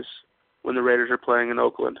Sundays when the Raiders are playing in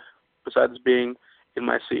Oakland, besides being in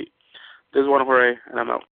my seat. This is Juan Jorge, and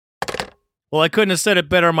I'm out. Well, I couldn't have said it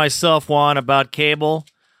better myself, Juan, about Cable.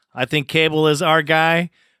 I think Cable is our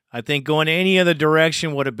guy. I think going any other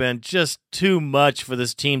direction would have been just too much for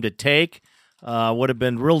this team to take. Would have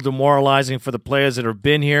been real demoralizing for the players that have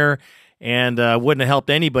been here, and wouldn't have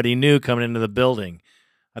helped anybody new coming into the building.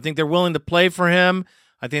 I think they're willing to play for him.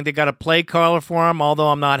 I think they got a play caller for him, although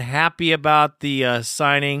I'm not happy about the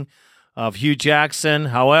signing of Hugh Jackson.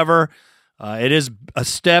 However, it is a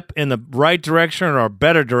step in the right direction, or a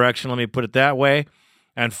better direction, let me put it that way.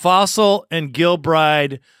 And Fossil and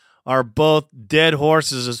Gilbride are both dead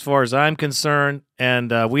horses as far as I'm concerned,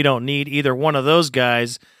 and we don't need either one of those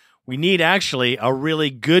guys. We need actually a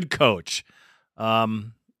really good coach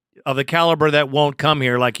of the caliber that won't come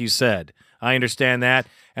here, like you said. I understand that,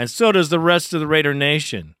 and so does the rest of the Raider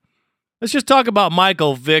Nation. Let's just talk about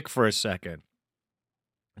Michael Vick for a second.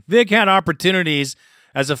 Vick had opportunities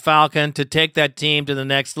as a Falcon to take that team to the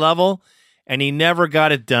next level, and he never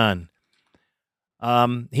got it done.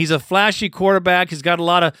 He's a flashy quarterback. He's got a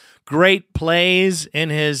lot of great plays in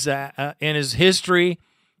his history,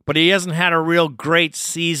 but he hasn't had a real great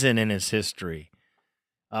season in his history.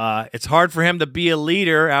 It's hard for him to be a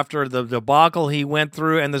leader after the debacle he went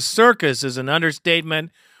through, and the circus is an understatement.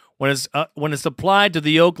 When it's applied to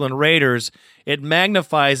the Oakland Raiders, it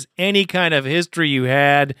magnifies any kind of history you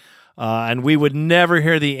had, and we would never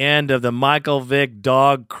hear the end of the Michael Vick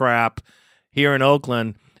dog crap here in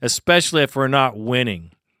Oakland, especially if we're not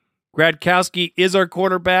winning. Gradkowski is our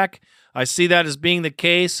quarterback. I see that as being the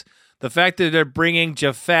case. The fact that they're bringing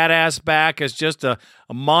Jeff Fat-Ass back is just a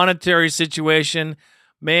monetary situation.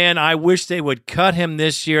 Man, I wish they would cut him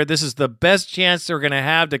this year. This is the best chance they're going to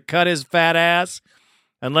have to cut his fat ass,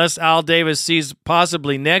 unless Al Davis sees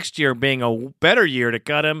possibly next year being a better year to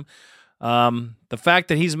cut him. The fact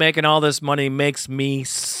that he's making all this money makes me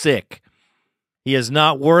sick. He is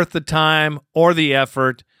not worth the time or the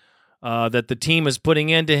effort that the team is putting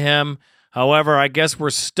into him. However, I guess we're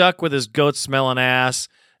stuck with his goat-smelling ass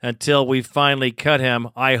until we finally cut him.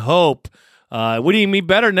 I hope. Would even be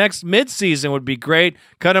better next midseason would be great.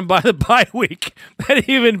 Cut him by the bye week. That'd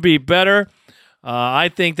even be better. I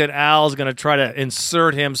think that Al's going to try to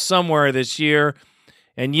insert him somewhere this year.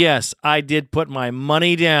 And yes, I did put my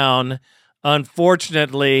money down.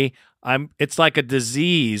 Unfortunately, it's like a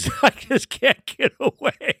disease. I just can't get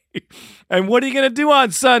away. And what are you going to do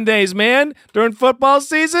on Sundays, man? During football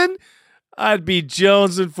season? I'd be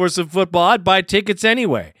jonesing for some football. I'd buy tickets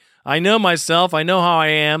anyway. I know myself. I know how I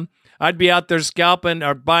am. I'd be out there scalping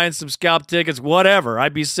or buying some scalp tickets, whatever.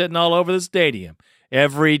 I'd be sitting all over the stadium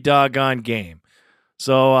every doggone game.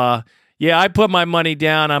 So, yeah, I put my money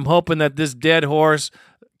down. I'm hoping that this dead horse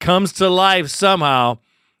comes to life somehow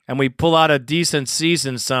and we pull out a decent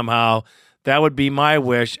season somehow. That would be my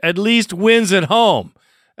wish. At least wins at home.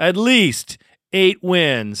 At least 8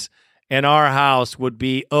 wins. And our house would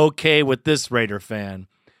be okay with this Raider fan.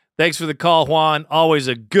 Thanks for the call, Juan. Always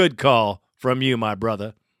a good call from you, my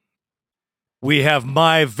brother. We have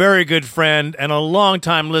my very good friend and a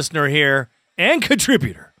longtime listener here and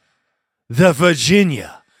contributor, the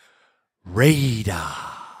Virginia Raider.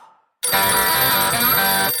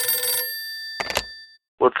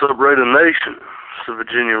 What's up, Raider Nation? It's the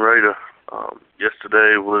Virginia Raider.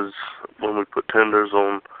 Yesterday was when we put tenders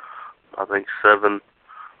on, I think, 7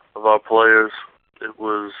 of our players. It's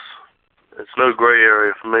no gray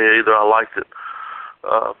area for me either. I liked it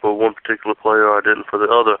for one particular player, I didn't for the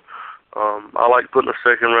other. I like putting a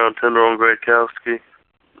second-round tender on Gradkowski.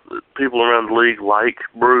 People around the league like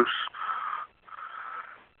Bruce.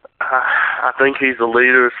 I think he's a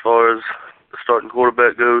leader as far as the starting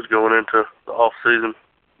quarterback goes going into the off-season,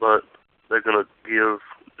 but they're going to give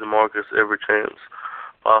DeMarcus every chance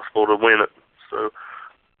possible to win it. So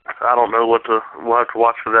I don't know we'll have to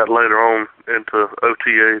watch for that later on into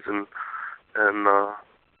OTAs and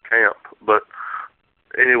camp. But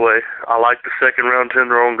anyway, I like the second-round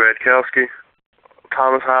tender on Gradkowski.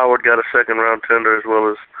 Thomas Howard got a second-round tender as well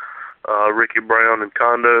as Ricky Brown and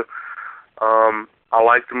Kondo. I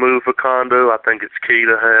like the move for Kondo. I think it's key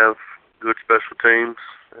to have good special teams,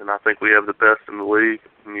 and I think we have the best in the league.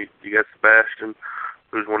 And you got Sebastian,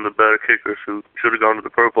 who's one of the better kickers, who should have gone to the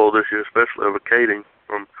Pro Bowl this year, especially over Kading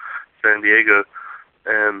from San Diego.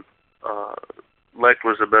 And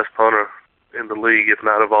Leckler's the best punter in the league, if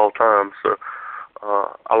not of all time. So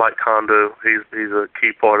I like Kondo. He's a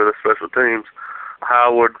key part of the special teams.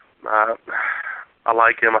 Howard, I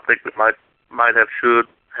like him. I think we should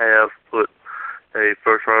have put a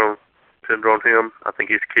first-round tender on him. I think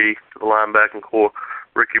he's key to the linebacking core.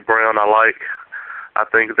 Ricky Brown, I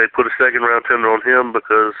think they put a second-round tender on him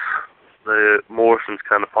because Morrison's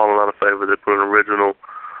kind of fallen out of favor. They put an original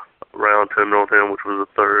round tender on him, which was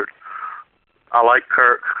a third. I like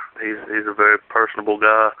Kirk. He's a very personable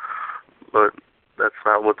guy, but that's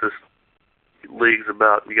not what this league's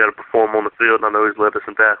about. You got to perform on the field, and I know he's led us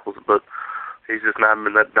in tackles, but he's just not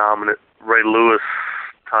been that dominant. Ray Lewis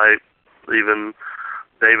type, even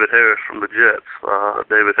David Harris from the Jets.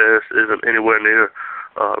 David Harris isn't anywhere near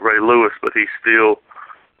Ray Lewis, but he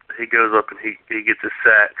goes up and he gets his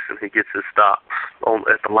sacks and he gets his stops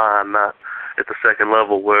at the line, not at the second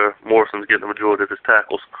level where Morrison's getting the majority of his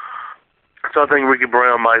tackles. So I think Ricky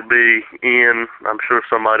Brown might be in. I'm sure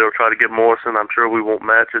somebody will try to get Morrison. I'm sure we won't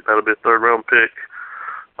match it. That'll be a third-round pick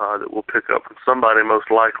that we'll pick up from somebody most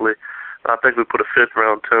likely. I think we put a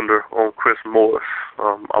fifth-round tender on Chris Morris.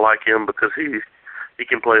 I like him because he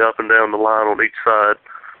can play up and down the line on each side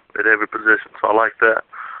at every position, so I like that.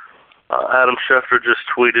 Adam Schefter just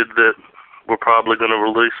tweeted that we're probably going to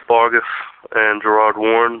release Vargas and Gerard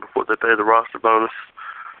Warren before they pay the roster bonus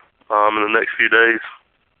in the next few days.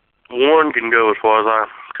 Warren can go as far as I'm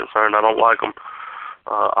concerned. I don't like him.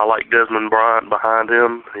 I like Desmond Bryant behind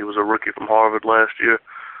him. He was a rookie from Harvard last year.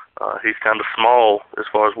 He's kind of small as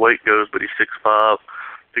far as weight goes, but he's 6'5". If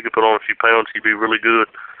he could put on a few pounds, he'd be really good,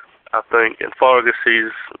 I think. And Vargas,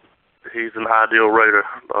 he's an ideal Raider.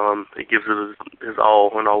 He gives it his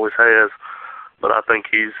all and always has. But I think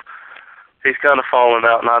he's kind of fallen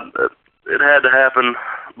out, and it had to happen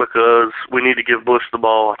because we need to give Bush the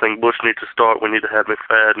ball. I think Bush needs to start. We need to have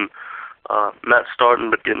McFadden not starting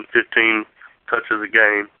but getting 15 touches a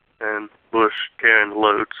game, and Bush carrying the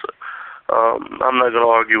load. So I'm not going to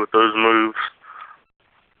argue with those moves.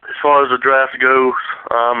 As far as the draft goes,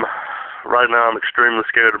 right now I'm extremely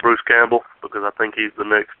scared of Bruce Campbell because I think he's the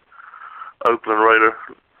next Oakland Raider.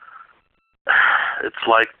 It's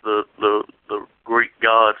like the Greek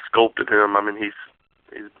god sculpted him. I mean,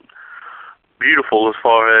 he's beautiful as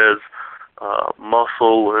far as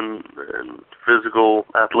muscle and physical,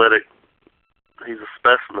 athletic. He's a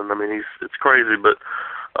specimen. I mean, it's crazy, but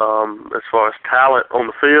as far as talent on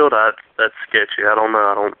the field, that's sketchy. I don't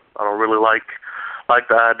know. I don't really like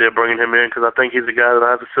the idea of bringing him in because I think he's a guy that I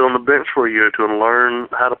have to sit on the bench for a year or two and learn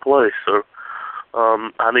how to play. So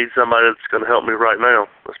I need somebody that's going to help me right now,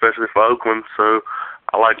 especially for Oakland. So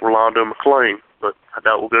I like Rolando McClain, but I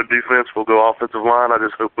doubt we'll go defense. We'll go offensive line. I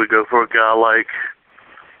just hope we go for a guy like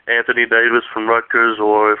Anthony Davis from Rutgers,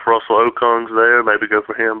 or if Russell Okung's there, maybe go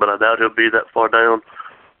for him, but I doubt he'll be that far down.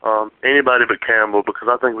 Anybody but Campbell, because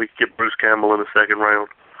I think we could get Bruce Campbell in the second round.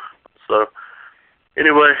 So,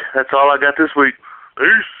 anyway, that's all I got this week.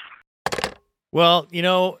 Peace. Well,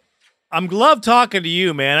 I'm love talking to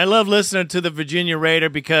you, man. I love listening to the Virginia Raider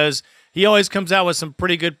because he always comes out with some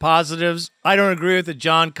pretty good positives. I don't agree with the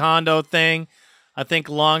John Kondo thing. I think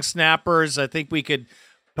long snappers, I think we could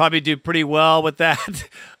probably do pretty well with that.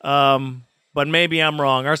 But maybe I'm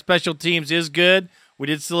wrong. Our special teams is good. We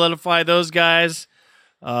did solidify those guys.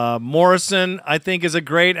 Morrison, I think, is a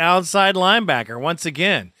great outside linebacker. Once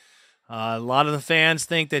again, a lot of the fans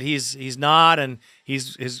think that he's not, and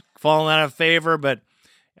he's fallen out of favor. But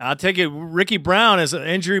I'll tell you, Ricky Brown is an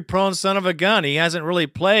injury-prone son of a gun. He hasn't really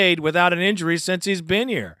played without an injury since he's been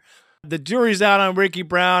here. The jury's out on Ricky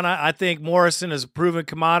Brown. I think Morrison is a proven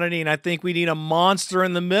commodity, and I think we need a monster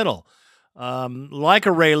in the middle, like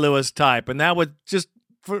a Ray Lewis type, and that would just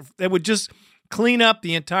clean up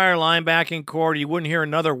the entire linebacking core. You wouldn't hear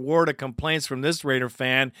another word of complaints from this Raider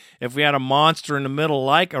fan if we had a monster in the middle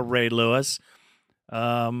like a Ray Lewis.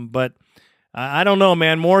 But I don't know,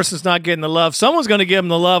 man. Morrison's not getting the love. Someone's going to give him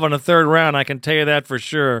the love on the third round. I can tell you that for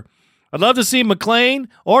sure. I'd love to see McClain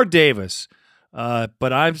or Davis.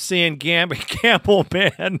 But I'm seeing Campbell,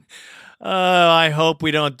 man. I hope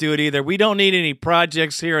we don't do it either. We don't need any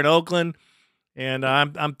projects here in Oakland, and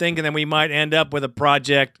I'm thinking that we might end up with a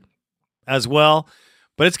project as well.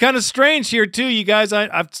 But it's kind of strange here too, you guys.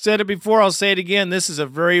 I've said it before. I'll say it again. This is a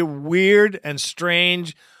very weird and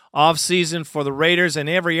strange offseason for the Raiders and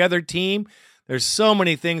every other team. There's so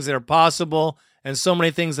many things that are possible and so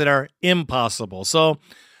many things that are impossible. So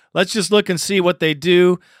let's just look and see what they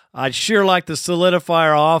do. I'd sure like to solidify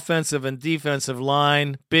our offensive and defensive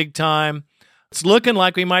line big time. It's looking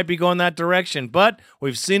like we might be going that direction, but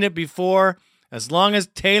we've seen it before. As long as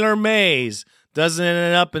Taylor Mays doesn't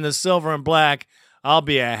end up in the silver and black, I'll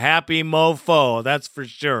be a happy mofo, that's for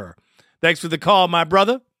sure. Thanks for the call, my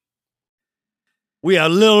brother. We are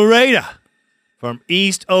Lil Raider from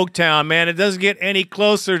East Oaktown, man. It doesn't get any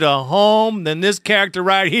closer to home than this character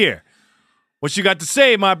right here. What you got to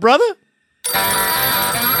say, my brother?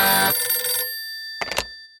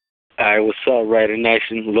 All right, what's up, Raider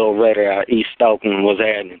Nation? Lil Raider out East Oakland, what's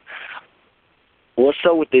happening? What's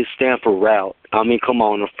up with this Stanford route? I mean, come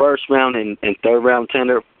on, the first round and third round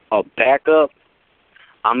tender, a backup?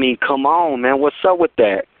 I mean, come on, man, what's up with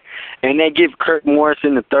that? And they give Kirk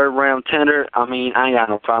Morrison the third round tender. I mean, I ain't got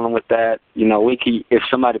no problem with that. We could, if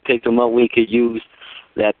somebody picked him up, we could use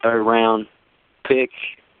that third round pick,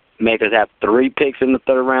 make us have 3 picks in the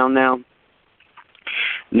third round now.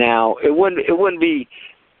 Now, it wouldn't be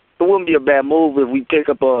a bad move if we pick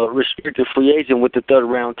up a restricted free agent with the third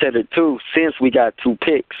round tender too, since we got 2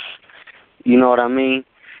 picks. You know what I mean?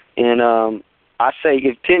 And I say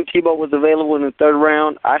if Tim Tebow was available in the third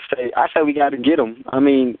round, I say we got to get him. I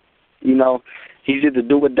mean, he's either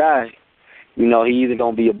do or die. He either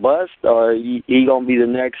gonna be a bust or he gonna be the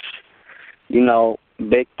next,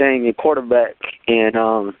 big thing in quarterback.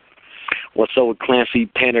 And what's up with Clancy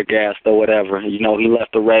Pendergast or whatever? He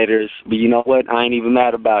left the Raiders, but you know what? I ain't even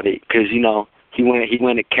mad about it because he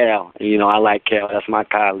went to Cal. And, I like Cal. That's my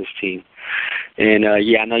college team. And I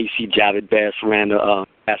know you see Javid Best ran the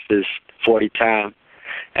fastest 40 time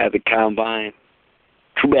at the combine.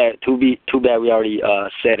 Too bad we already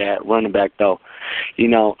said that running back though.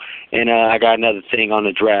 And I got another thing on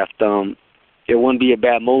the draft. It wouldn't be a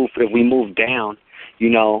bad move if we moved down.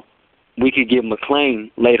 We could give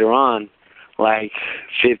McClain later on, like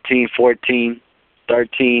 15, 14,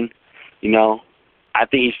 13, I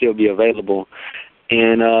think he'd still be available.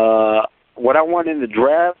 And what I want in the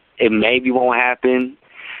draft, it maybe won't happen,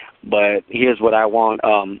 but here's what I want.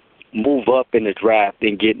 Move up in the draft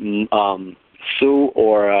and get Sue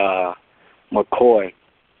or McCoy.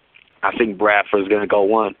 I think Bradford's going to go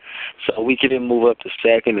 1. So we could then move up to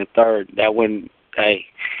second and third. That wouldn't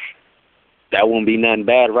be nothing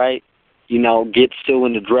bad, right? Get Sue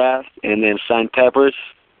in the draft and then sign Peppers,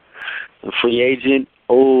 a free agent.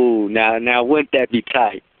 Oh, now wouldn't that be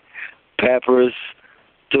tight? Peppers,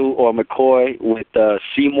 Sue or McCoy with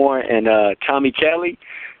Seymour and Tommy Kelly.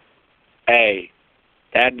 Hey,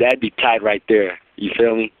 That'd be tight right there. You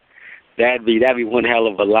feel me? That'd be one hell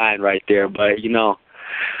of a line right there. But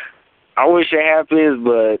I wish it happens,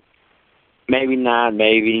 but maybe not.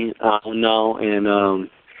 Maybe I don't know. And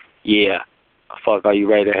yeah, fuck all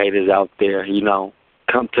you Raider haters out there.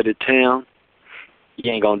 Come to the town.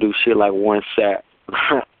 You ain't gonna do shit like one sack.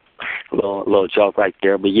 little joke right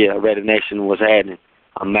there. But yeah, Raider Nation was happening.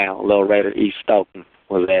 I'm out. Little Raider East Stockton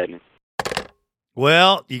was happening.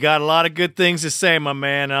 Well, you got a lot of good things to say, my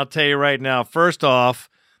man. I'll tell you right now. First off,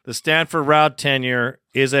 the Stanford route tenure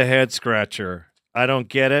is a head scratcher. I don't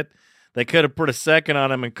get it. They could have put a second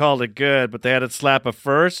on him and called it good, but they had to slap a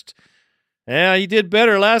first. Yeah, he did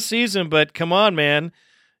better last season, but come on, man.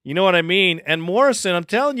 You know what I mean? And Morrison, I'm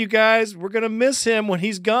telling you guys, we're going to miss him when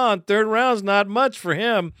he's gone. Third round's not much for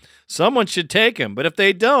him. Someone should take him. But if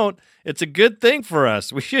they don't, it's a good thing for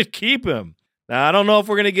us. We should keep him. Now, I don't know if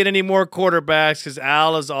we're going to get any more quarterbacks because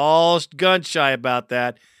Al is all gun-shy about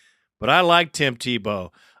that. But I like Tim Tebow.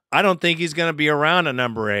 I don't think he's going to be around at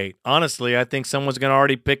number 8. Honestly, I think someone's going to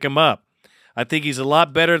already pick him up. I think he's a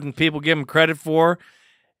lot better than people give him credit for.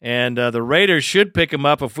 And the Raiders should pick him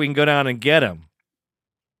up if we can go down and get him.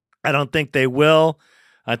 I don't think they will.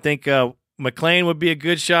 I think McLean would be a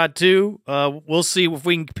good shot too. We'll see if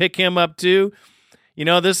we can pick him up too.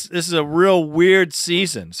 This is a real weird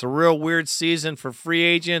season. It's a real weird season for free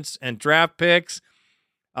agents and draft picks.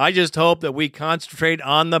 I just hope that we concentrate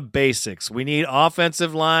on the basics. We need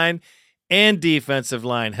offensive line and defensive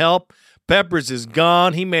line help. Peppers is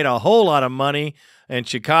gone. He made a whole lot of money in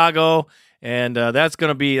Chicago, and that's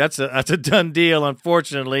a done deal,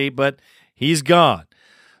 unfortunately. But he's gone.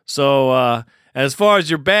 So as far as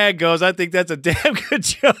your bag goes, I think that's a damn good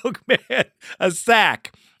joke, man. A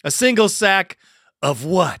sack. A single sack of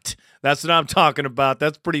what? That's what I'm talking about.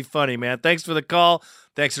 That's pretty funny, man. Thanks for the call.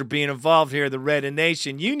 Thanks for being involved here at the Raider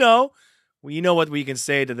Nation. You know what we can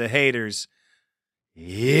say to the haters.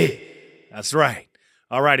 Yeah, that's right.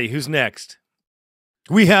 All righty, who's next?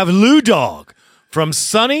 We have Lou Dog from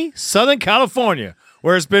sunny Southern California,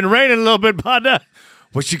 where it's been raining a little bit, partner.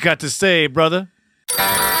 What you got to say, brother?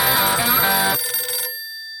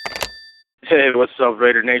 Hey, what's up,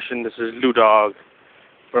 Raider Nation? This is Lou Dog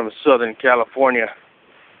from Southern California.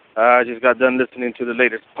 I just got done listening to the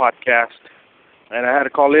latest podcast, and I had to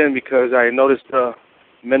call in because I noticed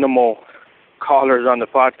minimal callers on the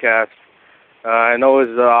podcast. I know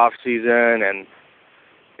it's the off season, and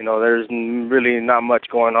there's really not much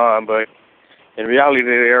going on, but in reality,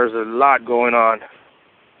 there's a lot going on.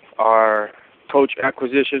 Our coach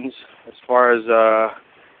acquisitions, as far as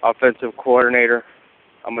offensive coordinator,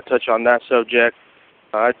 I'm going to touch on that subject.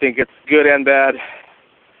 I think it's good and bad.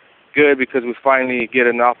 Good because we finally get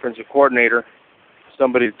an offensive coordinator,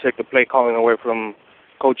 somebody to take the play calling away from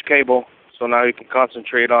Coach Cable, so now he can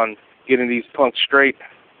concentrate on getting these punks straight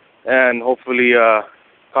and hopefully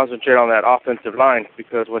concentrate on that offensive line,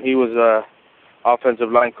 because when he was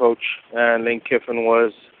offensive line coach and Lane Kiffin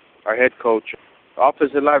was our head coach, the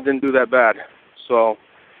offensive line didn't do that bad. So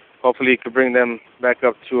hopefully he could bring them back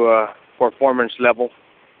up to a performance level.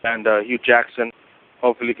 And Hugh Jackson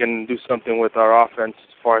hopefully can do something with our offense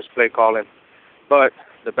as far as play calling. But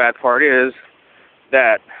the bad part is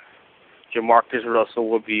that Jamarcus Russell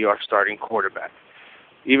will be our starting quarterback.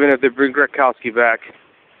 Even if they bring Gronkowski back,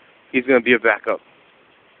 he's going to be a backup.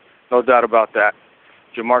 No doubt about that.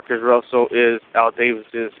 Jamarcus Russell is Al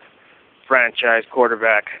Davis's franchise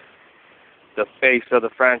quarterback, the face of the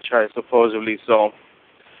franchise, supposedly. So,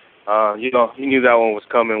 you knew that one was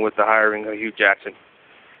coming with the hiring of Hugh Jackson.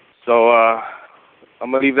 So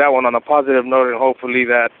I'm going to leave that one on a positive note, and hopefully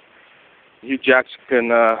that Hugh Jackson can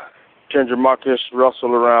turn Jamarcus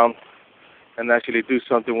Russell around and actually do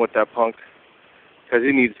something with that punk, because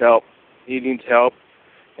he needs help. He needs help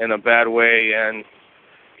in a bad way, and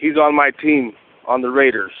he's on my team on the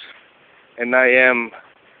Raiders, and I am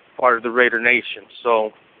part of the Raider Nation.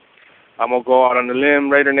 So I'm going to go out on the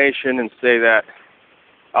limb, Raider Nation, and say that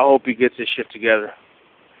I hope he gets his shit together.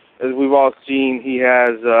 As we've all seen, he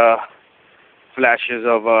has flashes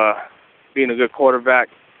of being a good quarterback,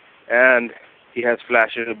 and he has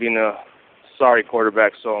flashes of being a sorry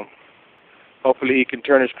quarterback. So hopefully he can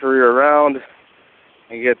turn his career around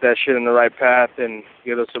and get that shit in the right path and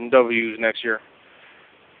get us some W's next year.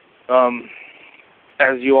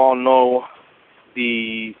 As you all know,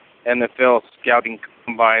 the NFL scouting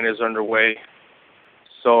combine is underway.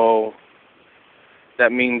 So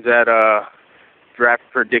that means that draft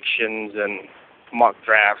predictions and mock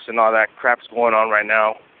drafts and all that crap's going on right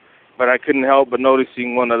now. But I couldn't help but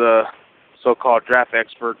noticing one of the so-called draft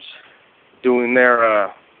experts doing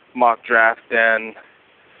their mock draft, and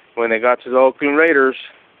when they got to the Oakland Raiders,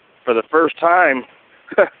 for the first time,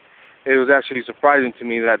 it was actually surprising to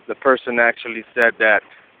me that the person actually said that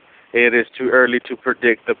it is too early to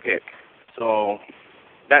predict the pick. So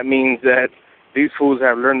that means that these fools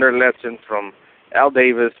have learned their lesson from Al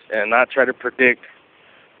Davis and not try to predict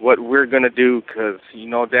what we're going to do, because you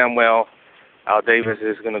know damn well Al Davis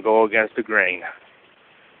is going to go against the grain.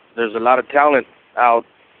 There's a lot of talent out,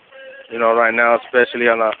 right now, especially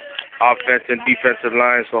on the offense and defensive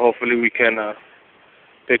line, so hopefully we can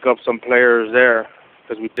pick up some players there,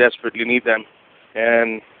 because we desperately need them.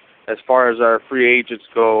 And as far as our free agents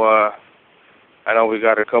go, I know we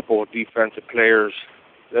got a couple of defensive players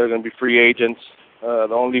that are going to be free agents. The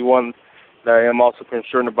only one that I am also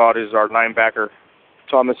concerned about is our linebacker,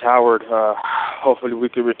 Thomas Howard. Hopefully we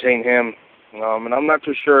can retain him. And I'm not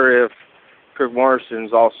too sure if Kirk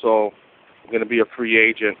Morrison's also going to be a free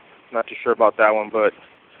agent. Not too sure about that one, but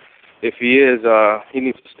if he is, he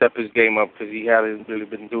needs to step his game up, because he hasn't really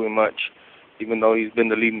been doing much, even though he's been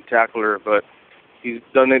the leading tackler. But he's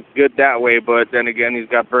done it good that way, but then again, he's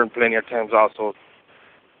got burned plenty of times also.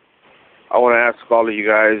 I want to ask all of you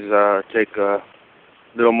guys, take a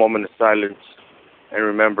little moment of silence and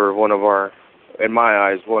remember one of our, in my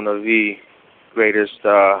eyes, one of the greatest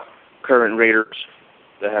current Raiders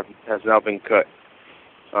that has now been cut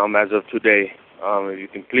as of today. If you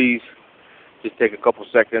can please just take a couple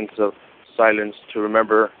seconds of silence to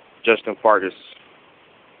remember Justin Fargas.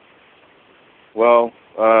 Well,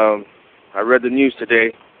 I read the news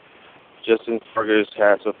today. Justin Fargas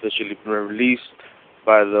has officially been released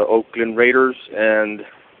by the Oakland Raiders, and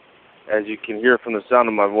as you can hear from the sound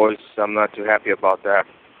of my voice, I'm not too happy about that.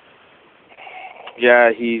 Yeah,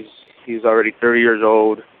 he's already 30 years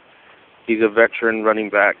old. He's a veteran running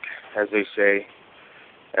back, as they say,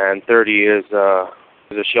 and 30 is a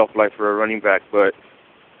shelf life for a running back. But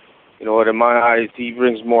you know what? In my eyes, he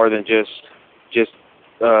brings more than just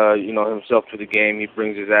himself to the game. He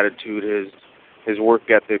brings his attitude, his work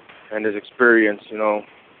ethic, and his experience.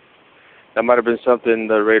 That might have been something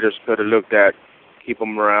the Raiders could have looked at, keep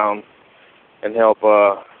him around, and help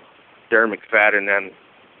Darren McFadden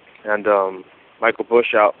and Michael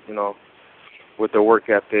Bush out, with their work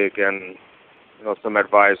ethic and some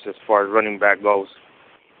advice as far as running back goes.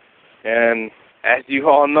 And as you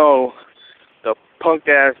all know, the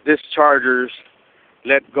punk-ass dischargers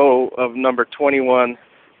let go of number 21,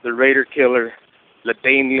 the Raider killer,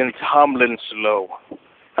 LaDainian Tomlinson.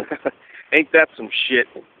 Ain't that some shit?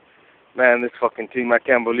 Man, this fucking team, I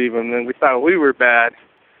can't believe it, man. We thought we were bad.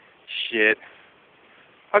 Shit.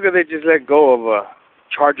 How could they just let go of a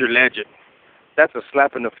Charger legend? That's a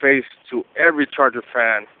slap in the face to every Charger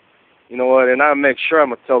fan. You know what? And I'll make sure I'm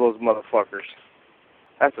going to tell those motherfuckers.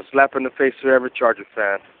 That's a slap in the face to every Charger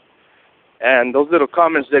fan. And those little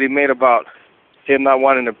comments that he made about him not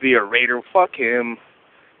wanting to be a Raider, fuck him.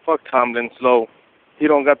 Fuck Tomlin Slow. He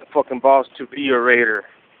don't got the fucking balls to be a Raider.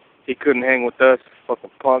 He couldn't hang with us,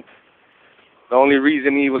 fucking punk. The only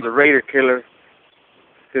reason he was a Raider killer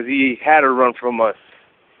because he had to run from us.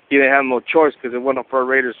 He didn't have no choice, because it wasn't for our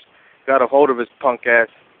Raiders got a hold of his punk ass.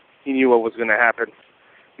 He knew what was going to happen.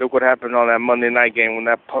 Look what happened on that Monday night game when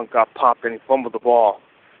that punk got popped and he fumbled the ball.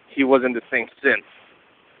 He wasn't the same since.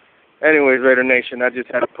 Anyways, Raider Nation, I just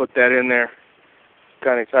had to put that in there.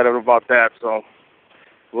 Kind of excited about that, so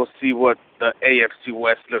we'll see what the AFC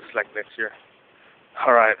West looks like next year.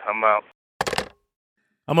 All right, I'm out.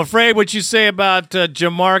 I'm afraid what you say about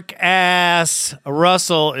Jamarcus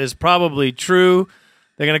Russell is probably true.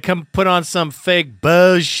 They're going to come put on some fake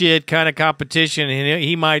bullshit kind of competition, and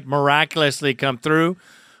he might miraculously come through.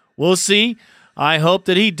 We'll see. I hope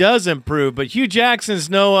that he does improve. But Hugh Jackson's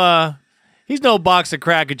he's no box of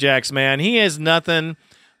Cracker Jacks, man. He is nothing.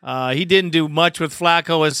 He didn't do much with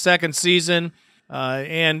Flacco his second season,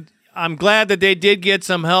 and I'm glad that they did get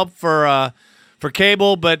some help for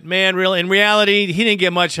Cable. But man, really, in reality, he didn't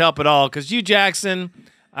get much help at all, because Hugh Jackson,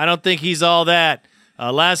 I don't think he's all that.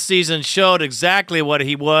 Last season showed exactly what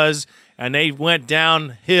he was, and they went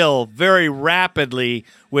downhill very rapidly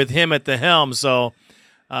with him at the helm. So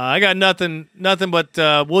I got nothing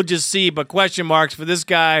but we'll just see, but question marks for this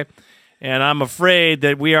guy. And I'm afraid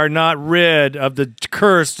that we are not rid of the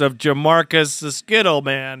curse of Jamarcus the Skittle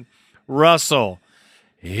Man Russell.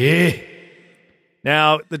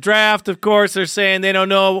 Now, the draft, of course, they're saying they don't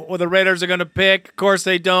know what the Raiders are going to pick. Of course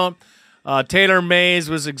they don't. Taylor Mays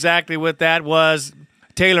was exactly what that was.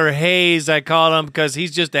 Taylor Hayes, I call him, because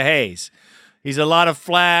he's just a haze. He's a lot of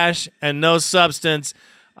flash and no substance.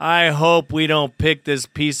 I hope we don't pick this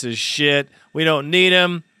piece of shit. We don't need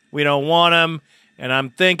him. We don't want him. And I'm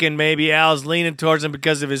thinking maybe Al's leaning towards him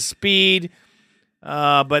because of his speed.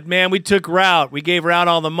 But, man, we took Route. We gave Route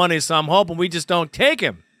all the money, so I'm hoping we just don't take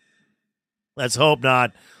him. Let's hope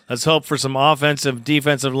not. Let's hope for some offensive,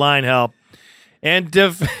 defensive line help. And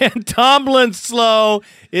Tomlin Slow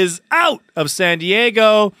is out of San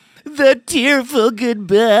Diego. The tearful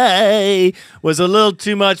goodbye was a little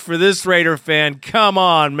too much for this Raider fan. Come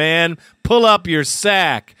on, man. Pull up your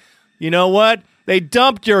sack. You know what? They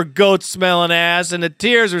dumped your goat-smelling ass, and the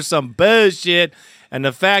tears are some bullshit. And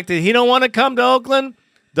the fact that he don't want to come to Oakland,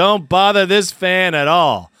 don't bother this fan at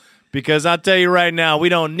all. Because I'll tell you right now, we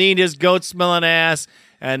don't need his goat-smelling ass.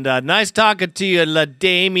 And nice talking to you,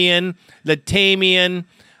 Latamian.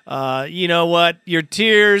 You know what? Your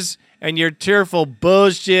tears and your tearful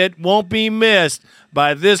bullshit won't be missed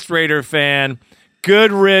by this Raider fan.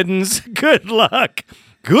 Good riddance. Good luck.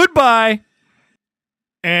 Goodbye.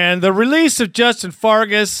 And the release of Justin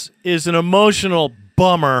Fargas is an emotional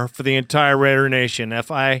bummer for the entire Raider Nation.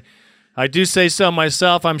 If I do say so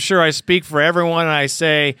myself, I'm sure I speak for everyone. I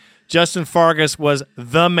say Justin Fargas was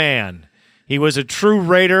the man. He was a true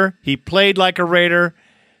Raider. He played like a Raider.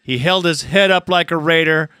 He held his head up like a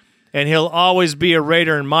Raider, and he'll always be a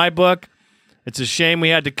Raider in my book. It's a shame we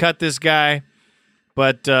had to cut this guy,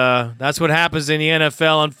 but that's what happens in the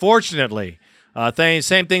NFL, unfortunately.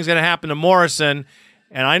 Same thing's going to happen to Morrison,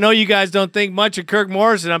 and I know you guys don't think much of Kirk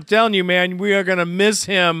Morrison. I'm telling you, man, we are going to miss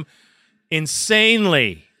him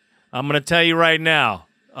insanely. I'm going to tell you right now.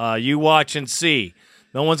 You watch and see.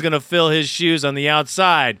 No one's going to fill his shoes on the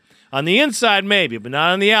outside. On the inside, maybe, but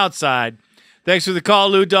not on the outside. Thanks for the call,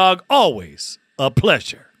 Lou Dog. Always a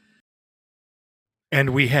pleasure.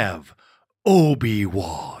 And we have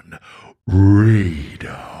Obi-Wan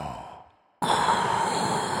Raider.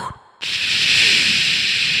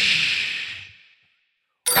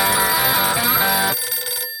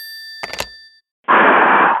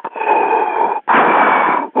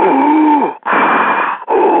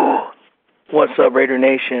 What's up, Raider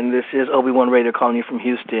Nation? This is Obi-Wan Raider calling you from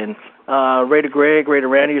Houston. Raider Greg, Raider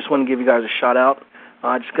Randy, just want to give you guys a shout-out.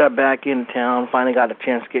 I just got back in town, finally got a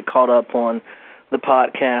chance to get caught up on the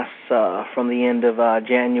podcasts from the end of middle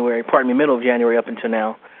of January up until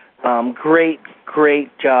now. Great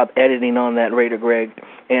job editing on that, Raider Greg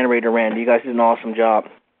and Raider Randy. You guys did an awesome job.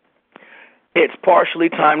 It's partially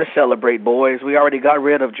time to celebrate, boys. We already got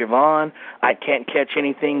rid of Javon. I can't catch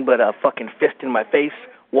anything but a fucking fist in my face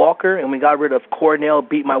Walker, and we got rid of Cornell,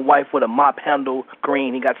 beat my wife with a mop handle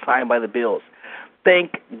Green. He got signed by the Bills.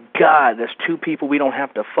 Thank God there's two people we don't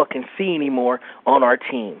have to fucking see anymore on our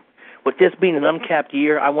team. With this being an uncapped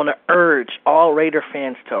year, I want to urge all Raider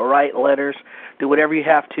fans to write letters, do whatever you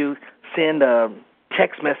have to, send a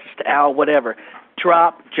text message to Al, whatever.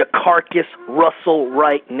 Drop Jacarcus Russell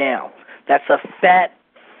right now. That's a fat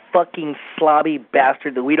fucking slobby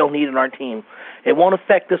bastard that we don't need in our team. It won't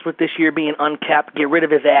affect us with this year being uncapped. Get rid of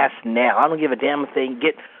his ass now. I don't give a damn if they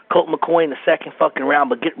get Colt McCoy in the second fucking round,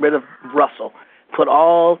 but get rid of Russell. Put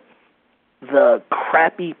all the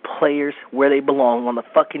crappy players where they belong on the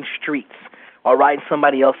fucking streets or riding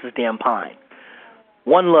somebody else's damn pine.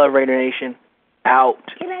 One love, Raider Nation. Out.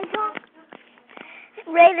 Can I talk?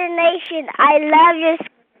 Raider Nation, I love your,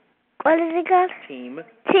 what is it called? Team.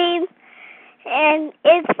 And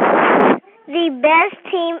it's the best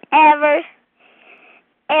team ever.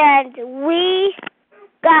 And we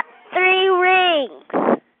got 3 rings.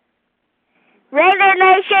 Raider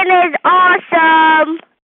Nation is awesome.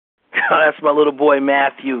 That's my little boy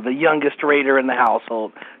Matthew, the youngest Raider in the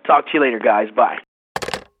household. Talk to you later, guys. Bye.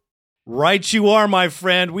 Right you are, my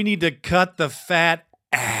friend. We need to cut the fat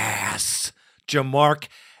ass. Jamark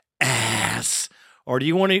ass. Or do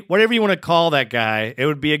you want to, whatever you want to call that guy, it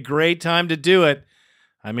would be a great time to do it.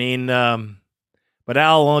 I mean, but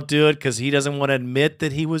Al won't do it because he doesn't want to admit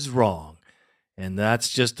that he was wrong. And that's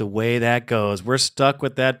just the way that goes. We're stuck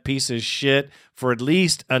with that piece of shit for at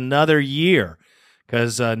least another year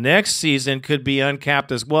because next season could be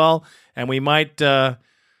uncapped as well. And we might, I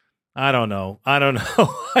don't know.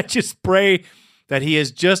 I just pray that he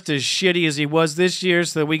is just as shitty as he was this year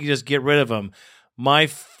so that we can just get rid of him. My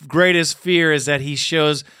greatest fear is that he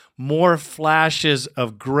shows more flashes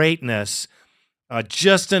of greatness,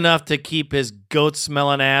 just enough to keep his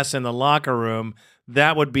goat-smelling ass in the locker room.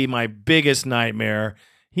 That would be my biggest nightmare.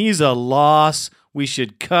 He's a loss. We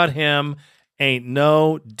should cut him. Ain't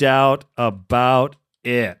no doubt about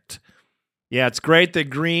it. Yeah, it's great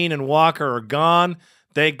that Green and Walker are gone.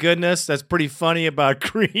 Thank goodness. That's pretty funny about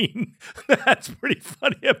Green. That's pretty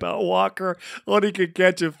funny about Walker. Only could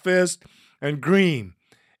catch a fist. And Green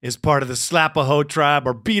is part of the Slap-a-Hoe tribe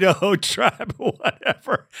or Beat-a-Hoe tribe or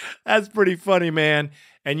whatever. That's pretty funny, man.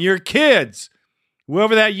 And your kids,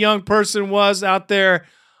 whoever that young person was out there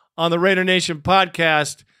on the Raider Nation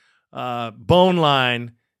podcast, Bone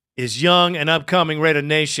Line, is young and upcoming Raider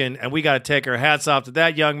Nation, and we got to take our hats off to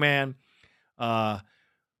that young man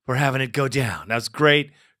for having it go down. That's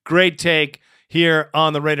great. Great take here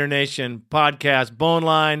on the Raider Nation podcast. Bone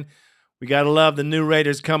Line, we got to love the new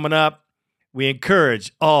Raiders coming up. We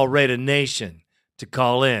encourage all Raider Nation to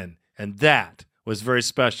call in, and that was very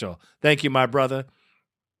special. Thank you, my brother.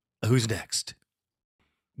 Who's next?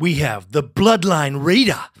 We have the Bloodline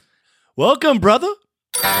Raider. Welcome, brother.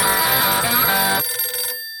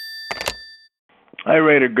 Hi,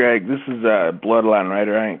 Raider Greg. This is Bloodline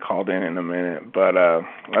Raider. I ain't called in a minute, but I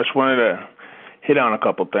just wanted to hit on a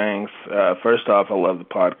couple things. First off, I love the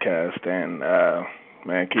podcast, and,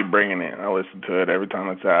 man, keep bringing it. I listen to it every time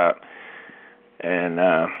it's out. And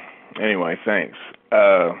anyway, thanks.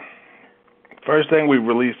 First thing, we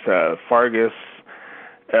released Fargus,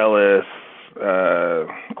 Ellis,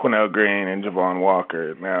 Quinnell Green, and Javon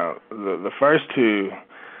Walker. Now, the first two,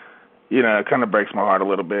 you know, it kind of breaks my heart a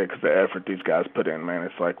little bit because the effort these guys put in, man.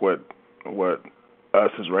 It's like what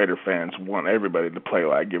us as Raider fans want everybody to play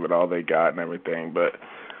like, give it all they got and everything. But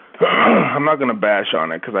I'm not going to bash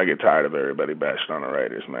on it because I get tired of everybody bashing on the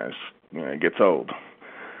Raiders, man. It's, you know, it gets old.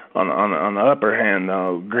 On the upper hand,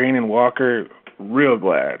 though, Green and Walker, real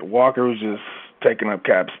glad. Walker was just taking up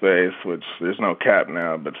cap space, which there's no cap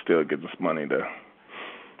now, but still gives us money to,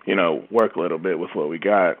 you know, work a little bit with what we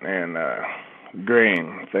got. And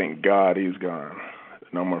Green, thank God he's gone.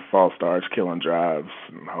 No more false starts, killing drives,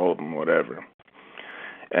 and holding whatever.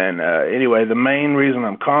 And anyway, the main reason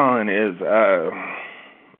I'm calling is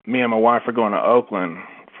me and my wife are going to Oakland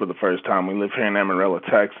for the first time. We live here in Amarillo,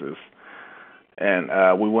 Texas. And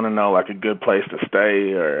we want to know, like, a good place to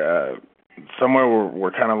stay or somewhere where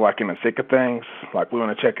we're kind of, like, in the thick of things. Like, we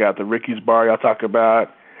want to check out the Ricky's Bar y'all talk about.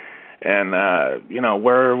 And, you know,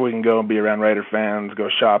 where we can go and be around Raider fans, go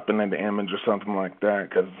shopping in the Image or something like that.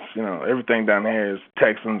 Because, you know, everything down here is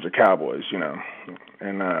Texans or Cowboys, you know.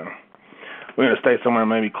 And we're going to stay somewhere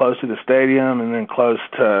maybe close to the stadium and then close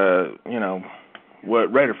to, you know,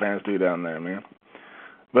 what Raider fans do down there, man.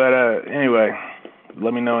 But anyway,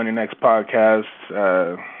 let me know in your next podcast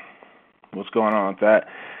what's going on with that.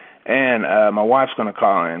 And my wife's going to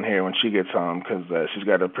call in here when she gets home because she's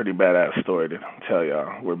got a pretty badass story to tell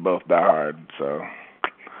y'all. We're both diehard. So,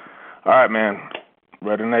 all right, man.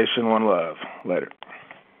 Raider Nation, one love. Later.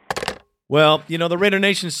 Well, you know, the Raider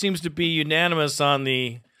Nation seems to be unanimous on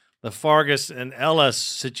the Fargus and Ellis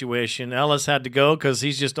situation. Ellis had to go because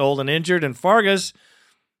he's just old and injured, and Fargus,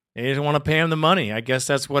 he didn't want to pay him the money. I guess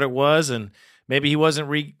that's what it was, and maybe he wasn't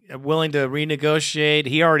willing to renegotiate.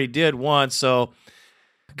 He already did once, so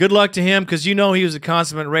good luck to him because you know he was a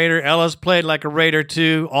consummate Raider. Ellis played like a Raider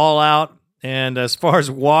too, all out. And as far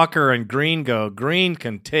as Walker and Green go, Green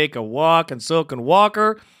can take a walk, and so can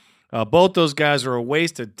Walker. Both those guys are a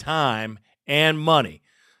waste of time and money.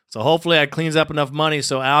 So hopefully that cleans up enough money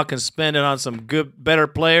so Al can spend it on some better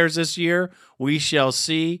players this year. We shall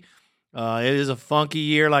see. It is a funky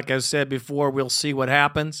year, like I said before. We'll see what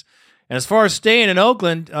happens. And as far as staying in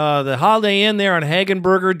Oakland, the Holiday Inn there on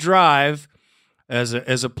Hagenberger Drive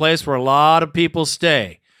is a place where a lot of people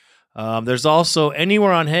stay. There's also,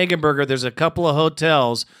 anywhere on Hagenberger, there's a couple of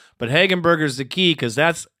hotels, but Hagenberger's the key because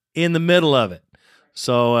that's in the middle of it.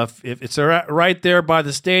 So if it's right there by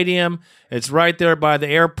the stadium, it's right there by the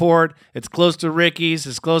airport, it's close to Ricky's,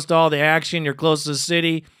 it's close to all the action, you're close to the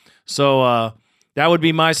city. So that would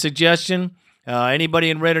be my suggestion. Anybody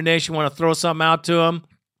in Raider Nation want to throw something out to them,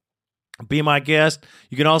 be my guest.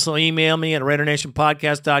 You can also email me at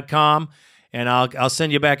RaiderNationPodcast.com, and I'll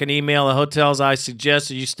send you back an email of hotels I suggest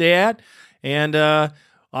that you stay at. And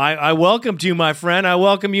I welcome you, my friend. I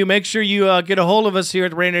welcome you. Make sure you get a hold of us here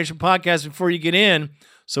at the Raider Nation Podcast before you get in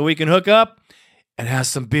so we can hook up and have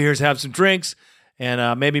some beers, have some drinks,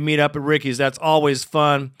 and maybe meet up at Ricky's. That's always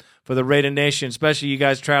fun for the Raider Nation, especially you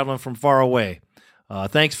guys traveling from far away.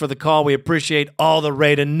 Thanks for the call. We appreciate all the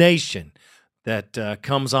Raider Nation that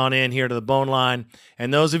comes on in here to the Bone Line.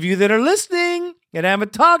 And those of you that are listening and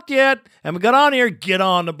haven't talked yet, haven't got on here, get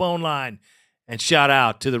on the Bone Line and shout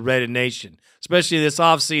out to the Raider Nation, especially this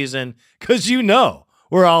offseason, because you know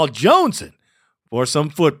we're all jonesing for some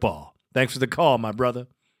football. Thanks for the call, my brother.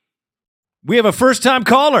 We have a first-time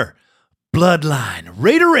caller, Bloodline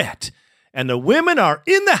Raiderette, and the women are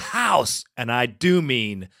in the house, and I do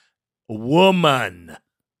mean woman.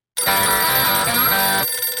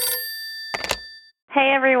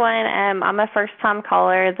 Hey everyone, I'm a first-time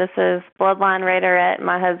caller. This is Bloodline Raiderette.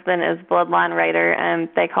 My husband is Bloodline Raider.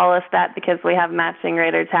 They call us that because we have matching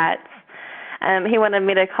Raider tats. He wanted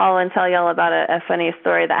me to call and tell y'all about a funny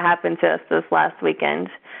story that happened to us this last weekend.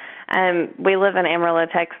 We live in Amarillo,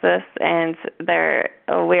 Texas, and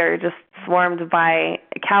we're just swarmed by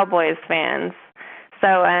Cowboys fans. So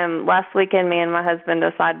last weekend, me and my husband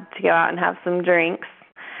decided to go out and have some drinks.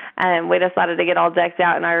 We decided to get all decked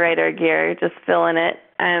out in our Raider gear, just feeling it.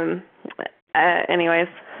 Anyways,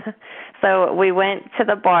 so we went to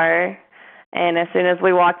the bar, and as soon as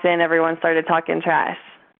we walked in, everyone started talking trash.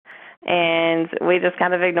 And we just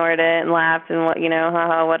kind of ignored it and laughed and,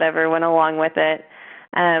 whatever, went along with it.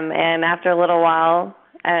 And after a little while,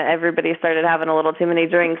 everybody started having a little too many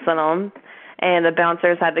drinks in them, and the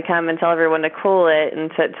bouncers had to come and tell everyone to cool it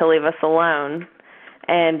and to leave us alone.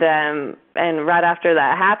 And right after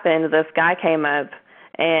that happened, this guy came up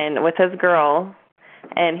and with his girl,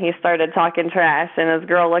 and he started talking trash, and his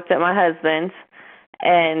girl looked at my husband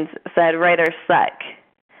and said, "Raiders suck."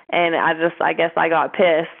 And I guess I got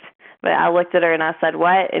pissed. But I looked at her and I said,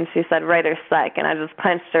 "What?" And she said, "Raiders suck." And I just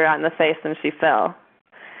punched her right in the face and she fell.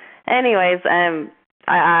 Anyways,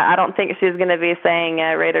 I don't think she's going to be saying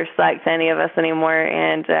Raiders suck to any of us anymore.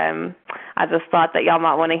 And I just thought that y'all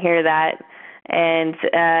might want to hear that. And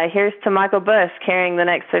here's to Michael Bush carrying the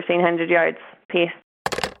next 1,500 yards. Peace.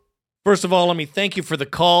 First of all, let me thank you for the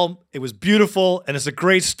call. It was beautiful, and it's a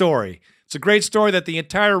great story. It's a great story that the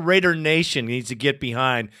entire Raider Nation needs to get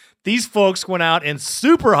behind. These folks went out in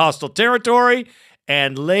super hostile territory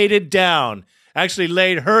and laid it down. Actually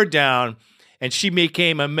laid her down, and she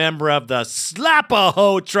became a member of the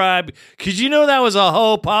Slap-a-Hoe tribe, because you know that was a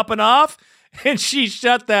hoe popping off, and she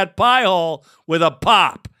shut that pie hole with a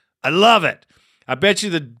pop. I love it. I bet you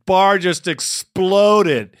the bar just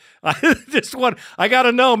exploded. I got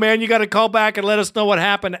to know, man. You got to call back and let us know what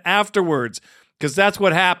happened afterwards, because that's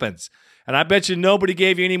what happens. And I bet you nobody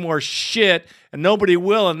gave you any more shit, and nobody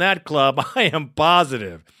will in that club. I am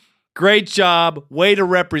positive. Great job. Way to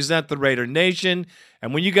represent the Raider Nation.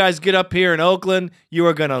 And when you guys get up here in Oakland, you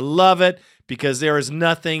are going to love it, because there is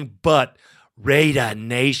nothing but Raider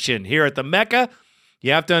Nation here at the Mecca.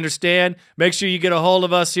 You have to understand, make sure you get a hold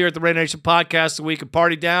of us here at the Raider Nation Podcast so we can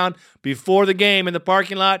party down before the game in the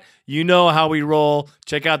parking lot. You know how we roll.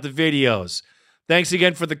 Check out the videos. Thanks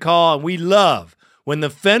again for the call, and we love when the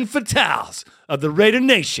Femme Fatales of the Raider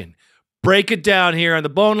Nation break it down here on the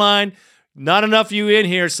Bone Line. Not enough of you in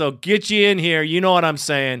here, so get you in here. You know what I'm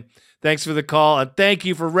saying. Thanks for the call, and thank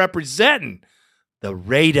you for representing the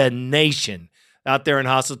Raider Nation out there in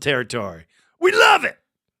hostile territory. We love it.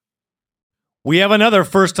 We have another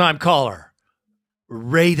first-time caller,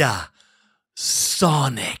 Raider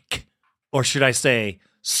Sonic. Or should I say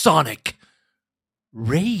Sonic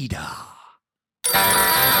Raider.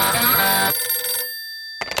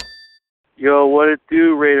 Yo, what it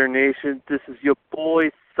do, Raider Nation? This is your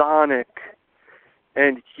boy Sonic,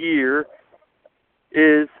 and here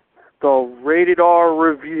is the Rated R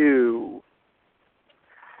review.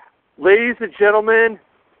 Ladies and gentlemen,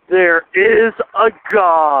 there is a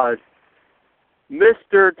God.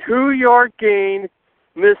 Mr. 2-yard gain,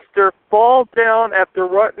 Mr. fall down after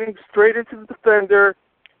running straight into the defender,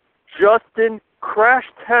 Justin Crash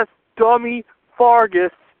Test Dummy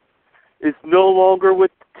Fargas is no longer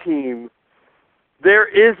with the team. There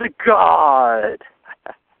is a God.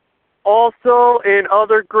 Also, in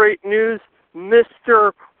other great news,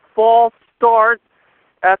 Mr. False Start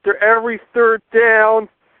after every third down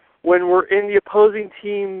when we're in the opposing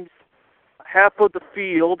team's half of the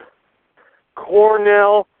field.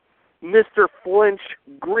 Cornell, Mr. Flinch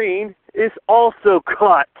Green is also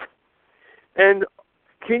cut. And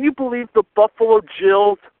can you believe the Buffalo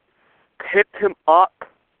Jills picked him up?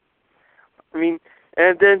 I mean,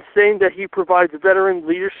 and then saying that he provides veteran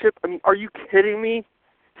leadership. I mean, are you kidding me?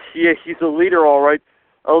 Yeah, he's a leader, all right.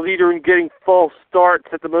 A leader in getting false starts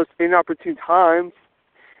at the most inopportune times.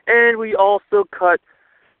 And we also cut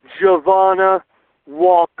Giovanna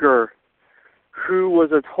Walker, who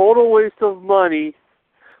was a total waste of money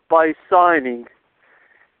by signing.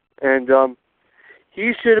 And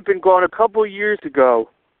he should have been gone a couple of years ago.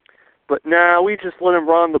 But now we just let him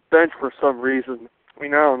run on the bench for some reason. I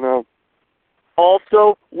mean, I don't know.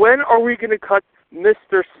 Also, when are we going to cut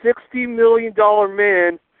Mr. $60 million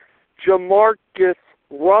man, Jamarcus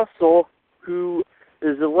Russell, who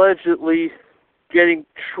is allegedly getting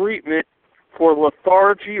treatment for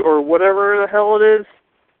lethargy or whatever the hell it is?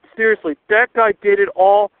 Seriously, that guy did it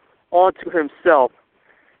all onto himself.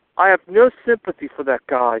 I have no sympathy for that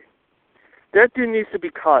guy. That dude needs to be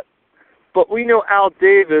cut. But we know Al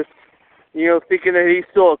Davis, thinking that he's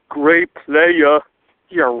still a great player.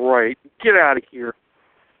 Yeah, right. Get out of here.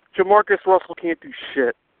 Jamarcus Russell can't do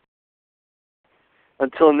shit.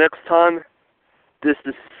 Until next time, this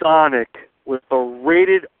is Sonic with a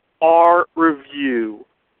Rated R review.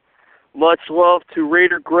 Much love to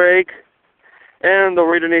Raider Greg and the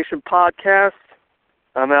Raider Nation podcast.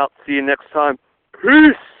 I'm out. See you next time.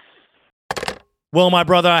 Peace. Well, my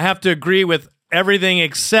brother, I have to agree with everything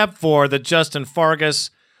except for the Justin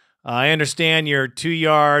Fargas. I understand your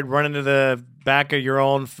 2-yard run into the back of your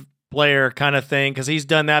own player kind of thing because he's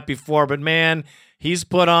done that before. But, man, he's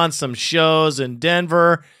put on some shows in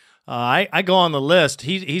Denver. I go on the list.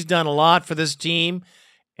 He's done a lot for this team.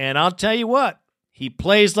 And I'll tell you what, he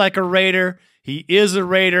plays like a Raider. He is a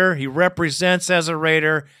Raider. He represents as a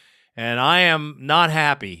Raider. And I am not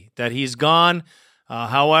happy that he's gone.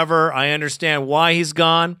 However, I understand why he's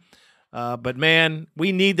gone. But, man,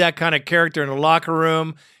 we need that kind of character in the locker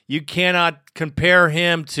room. You cannot compare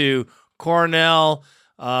him to Cornell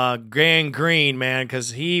Green, man,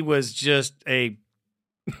 because he was just a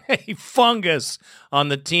fungus on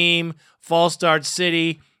the team, false start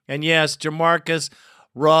city. And, yes, Jamarcus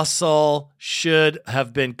Russell should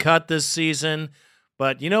have been cut this season.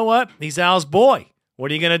 But you know what? He's Al's boy.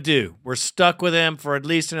 What are you going to do? We're stuck with him for at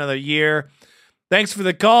least another year. Thanks for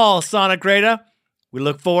the call, Sonic Raider. We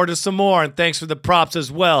look forward to some more, and thanks for the props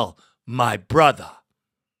as well, my brother.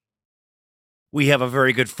 We have a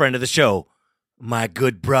very good friend of the show, my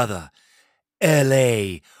good brother,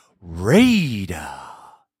 L.A. Raider.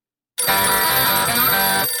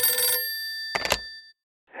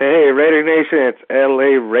 Hey, Raider Nation, it's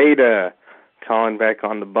L.A. Raider calling back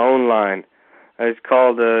on the bone line. I just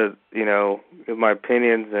called to, give my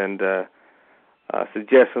opinions and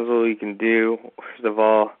suggestions what we can do. First of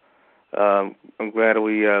all, I'm glad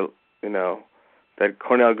that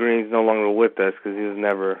Cornell Green's no longer with us because he was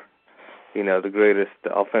never, the greatest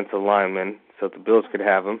offensive lineman, so the Bills could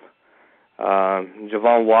have him.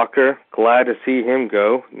 Javon Walker, glad to see him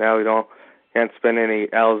go. Now we can't spend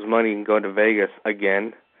any Al's money and go to Vegas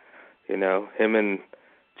again. Him and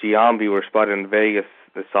Giambi were spotted in Vegas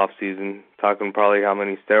this offseason, talking probably how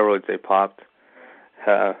many steroids they popped.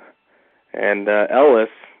 And Ellis,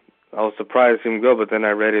 I was surprised to see him go, but then I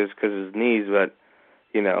read it was because of his knees. But,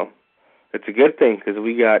 it's a good thing because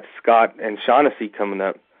we got Scott and Shaughnessy coming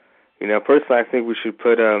up. Personally, I think we should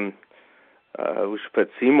put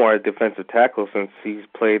Seymour at defensive tackle since he's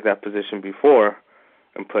played that position before,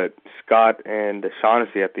 and put Scott and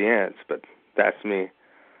Shaughnessy at the ends. But that's me.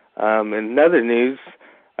 In other news,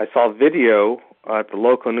 I saw a video at the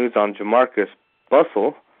local news on Jamarcus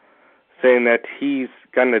Russell saying that he's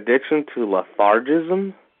got an addiction to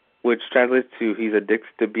lethargism, which translates to he's addicted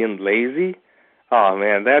to being lazy. Oh,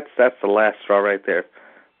 man, that's the last straw right there.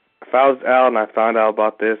 If I was Al and I found out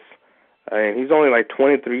about this, and he's only like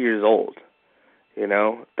 23 years old,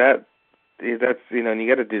 that's and you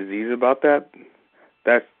got a disease about that,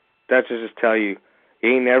 that should just tell you he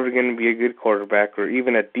ain't never going to be a good quarterback or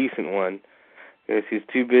even a decent one because he's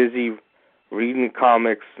too busy reading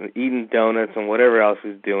comics and eating donuts and whatever else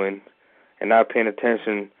he's doing and not paying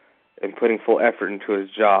attention and putting full effort into his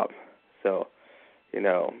job. So,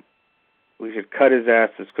 we should cut his ass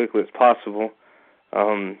as quickly as possible.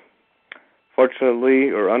 Fortunately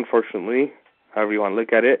or unfortunately, however you want to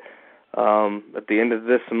look at it, at the end of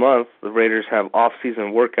this month, the Raiders have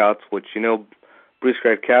off-season workouts, which, Bruce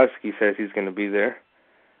Gradkowski says he's going to be there.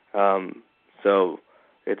 So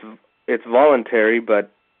it's voluntary,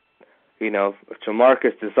 but, if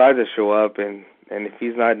Jamarcus decides to show up and if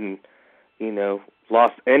he's not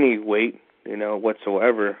lost any weight,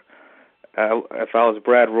 whatsoever, if I was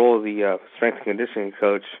Brad Roll, the strength and conditioning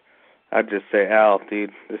coach, I'd just say, Al,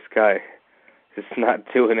 dude, this guy is not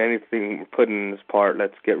doing anything putting in his part.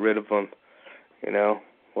 Let's get rid of him,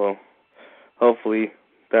 Well, hopefully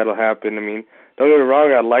that'll happen. I mean, don't get me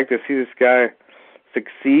wrong, I'd like to see this guy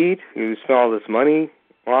succeed. We spent all this money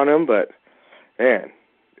on him, but, man,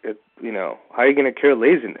 how are you going to cure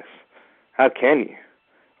laziness? How can you?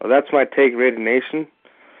 Well, that's my take, Raider Nation.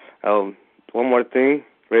 One more thing,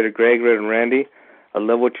 Raider Greg, Raider Randy, I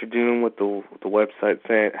love what you're doing with the website,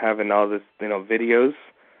 having all this, videos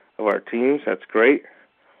of our teams. That's great.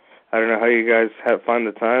 I don't know how you guys find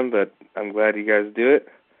the time, but I'm glad you guys do it.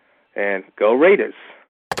 And go Raiders.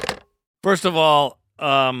 First of all,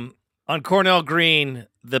 on Cornell Green,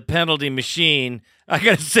 the penalty machine, I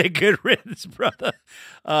got to say good riddance, brother.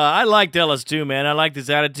 I liked Ellis too, man. I liked his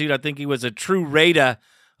attitude. I think he was a true Raider,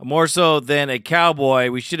 more so than a Cowboy.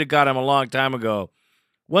 We should have got him a long time ago.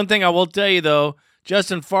 One thing I will tell you, though,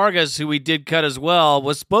 Justin Fargas, who we did cut as well,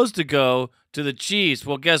 was supposed to go to the Chiefs.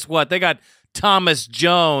 Well, guess what? They got Thomas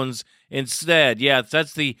Jones instead. Yeah,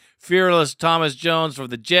 that's the fearless Thomas Jones for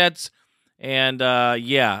the Jets. And,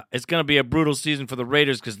 it's going to be a brutal season for the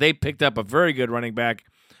Raiders because they picked up a very good running back,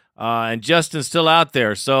 and Justin's still out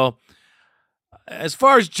there. So, as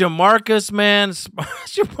far as Jamarcus, man,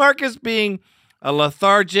 Jamarcus being a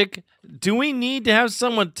lethargic, do we need to have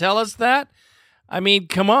someone tell us that? I mean,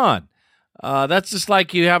 come on. That's just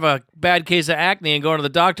like you have a bad case of acne and going to the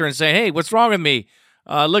doctor and say, hey, what's wrong with me?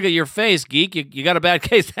 Look at your face, geek. You got a bad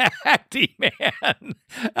case of acne, man.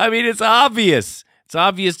 I mean, it's obvious. It's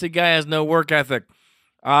obvious the guy has no work ethic.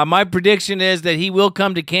 My prediction is that he will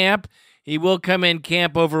come to camp. He will come in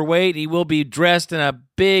camp overweight. He will be dressed in a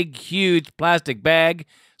big, huge plastic bag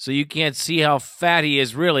so you can't see how fat he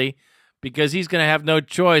is really, because he's going to have no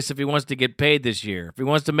choice if he wants to get paid this year. If he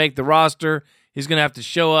wants to make the roster, he's going to have to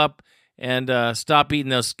show up and stop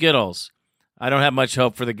eating those Skittles. I don't have much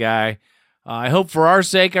hope for the guy. I hope for our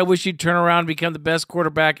sake, I wish he'd turn around and become the best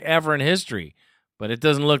quarterback ever in history, but it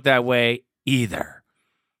doesn't look that way either.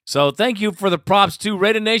 So thank you for the props too.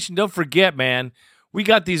 Raider Nation, don't forget, man, we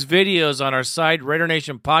got these videos on our site,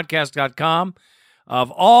 RaiderNationPodcast.com,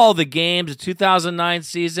 of all the games, the 2009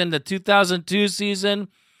 season, the 2002 season.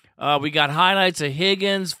 We got highlights of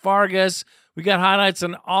Higgins, Fargas. We got highlights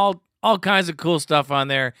on all kinds of cool stuff on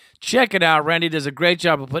there. Check it out. Randy does a great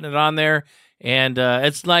job of putting it on there, and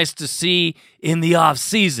it's nice to see in the off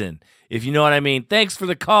season, if you know what I mean. Thanks for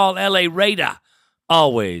the call, LA Raider.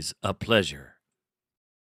 Always a pleasure.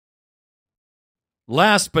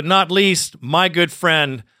 Last but not least, my good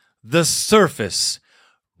friend, the Surface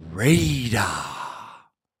Raider.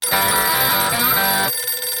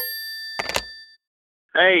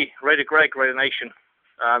 Hey, Raider Greg, Raider Nation.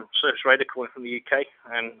 Surface Raider calling from the UK,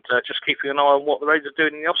 and just keeping an eye on what the Raiders are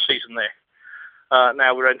doing in the off-season there.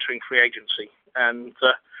 Now we're entering free agency, and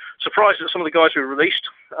surprised at some of the guys who were released.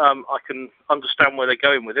 I can understand where they're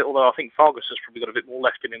going with it, although I think Fargas has probably got a bit more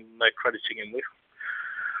left in him than they're crediting him with.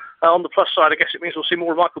 On the plus side, I guess it means we'll see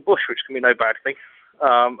more of Michael Bush, which can be no bad thing.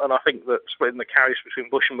 And I think that splitting the carries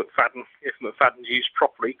between Bush and McFadden, if McFadden's used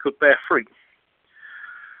properly, could bear fruit.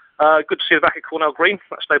 Good to see the back of Cornell Green.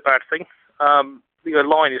 That's no bad thing. The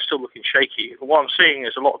line is still looking shaky. What I'm seeing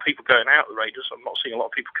is a lot of people going out of the Raiders. I'm not seeing a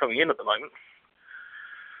lot of people coming in at the moment.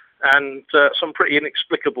 And some pretty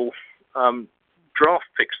inexplicable draft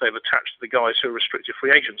picks they've attached to the guys who are restricted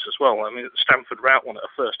free agents as well. I mean, Stanford route one at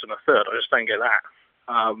a first and a third. I just don't get that.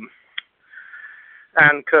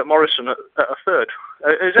 And Kurt Morrison at a third.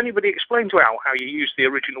 Has anybody explained to Al how you use the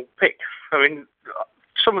original pick? I mean,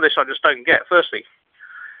 some of this I just don't get, firstly.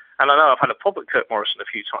 And I know I've had a pop at Kurt Morrison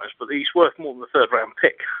a few times, but he's worth more than the third-round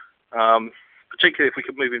pick, particularly if we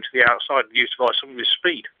could move him to the outside and utilise some of his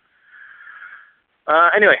speed.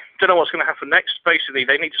 Anyway, don't know what's going to happen next. Basically,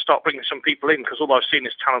 they need to start bringing some people in, because all I've seen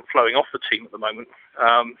is talent flowing off the team at the moment.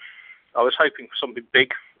 I was hoping for something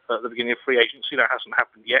big at the beginning of free agency. That hasn't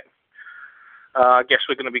happened yet. I guess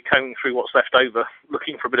we're going to be combing through what's left over,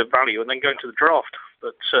 looking for a bit of value, and then going to the draft.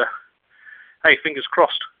 But, hey, fingers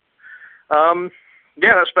crossed.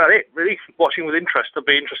 Yeah, that's about it, really. Watching with interest. I'll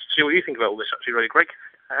be interested to see what you think about all this, actually, really, Greg.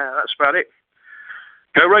 That's about it.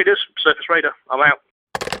 Go Raiders, Surface Raider. I'm out.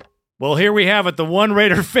 Well, here we have it. The one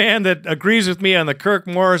Raider fan that agrees with me on the Kirk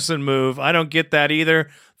Morrison move. I don't get that either.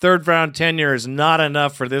 Third-round tenure is not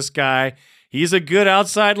enough for this guy. He's a good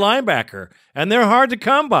outside linebacker, and they're hard to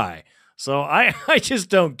come by. So I just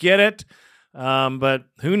don't get it. But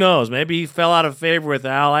who knows? Maybe he fell out of favor with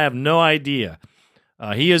Al. I have no idea.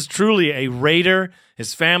 He is truly a Raider.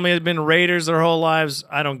 His family has been Raiders their whole lives.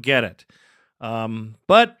 I don't get it.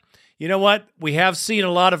 But you know what? We have seen a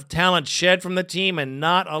lot of talent shed from the team and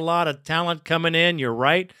not a lot of talent coming in. You're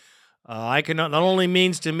right. Not only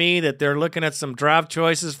means to me that they're looking at some draft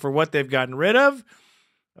choices for what they've gotten rid of.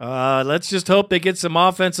 Let's just hope they get some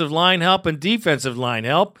offensive line help and defensive line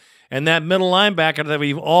help and that middle linebacker that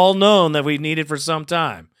we've all known that we've needed for some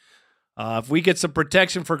time. If we get some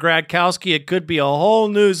protection for Gradkowski, it could be a whole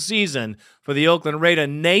new season for the Oakland Raider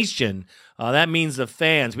Nation. That means the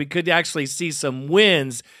fans. We could actually see some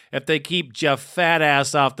wins if they keep Jeff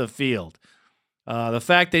Fatass off the field. The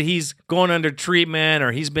fact that he's going under treatment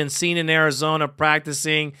or he's been seen in Arizona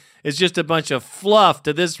practicing is just a bunch of fluff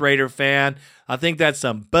to this Raider fan. I think that's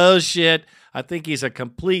some bullshit. I think he's a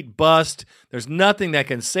complete bust. There's nothing that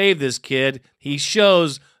can save this kid. He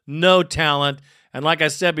shows no talent. And like I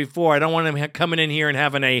said before, I don't want him coming in here and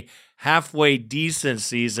having a halfway decent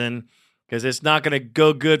season because it's not going to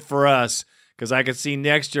go good for us because I could see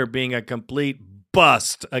next year being a complete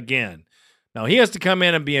bust again. Now, he has to come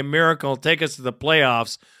in and be a miracle, take us to the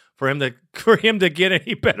playoffs for him to get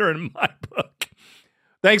any better in my book.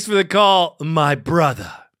 Thanks for the call, my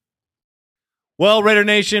brother. Well, Raider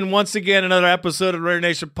Nation, once again, another episode of Raider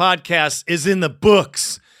Nation Podcast is in the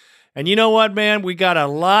books. And you know what, man? We got a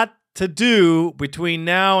lot to do between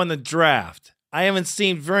now and the draft. I haven't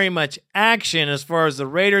seen very much action as far as the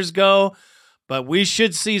Raiders go, but we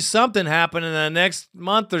should see something happen in the next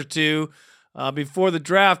month or two before the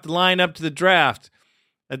draft, line up to the draft.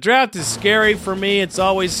 The draft is scary for me. It's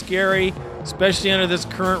always scary, especially under this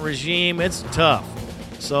current regime. It's tough.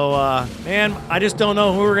 So, man, I just don't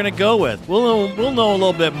know who we're going to go with. We'll know a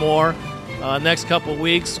little bit more next couple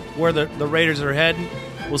weeks where the Raiders are heading.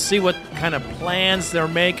 We'll see what kind of plans they're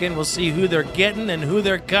making. We'll see who they're getting and who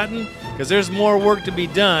they're cutting, because there's more work to be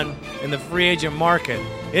done in the free agent market.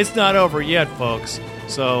 It's not over yet, folks.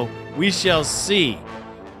 So we shall see.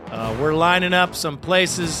 We're lining up some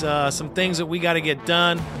places, some things that we got to get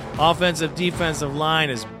done. Offensive, defensive line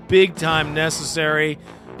is big time necessary.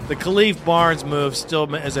 The Khalif Barnes move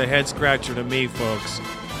still is a head scratcher to me, folks.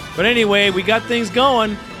 But anyway, we got things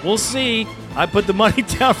going. We'll see. I put the money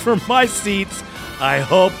down for my seats. I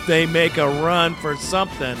hope they make a run for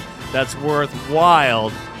something that's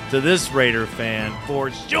worthwhile to this Raider fan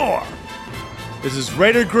for sure. This is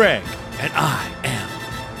Raider Greg, and I am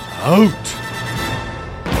out.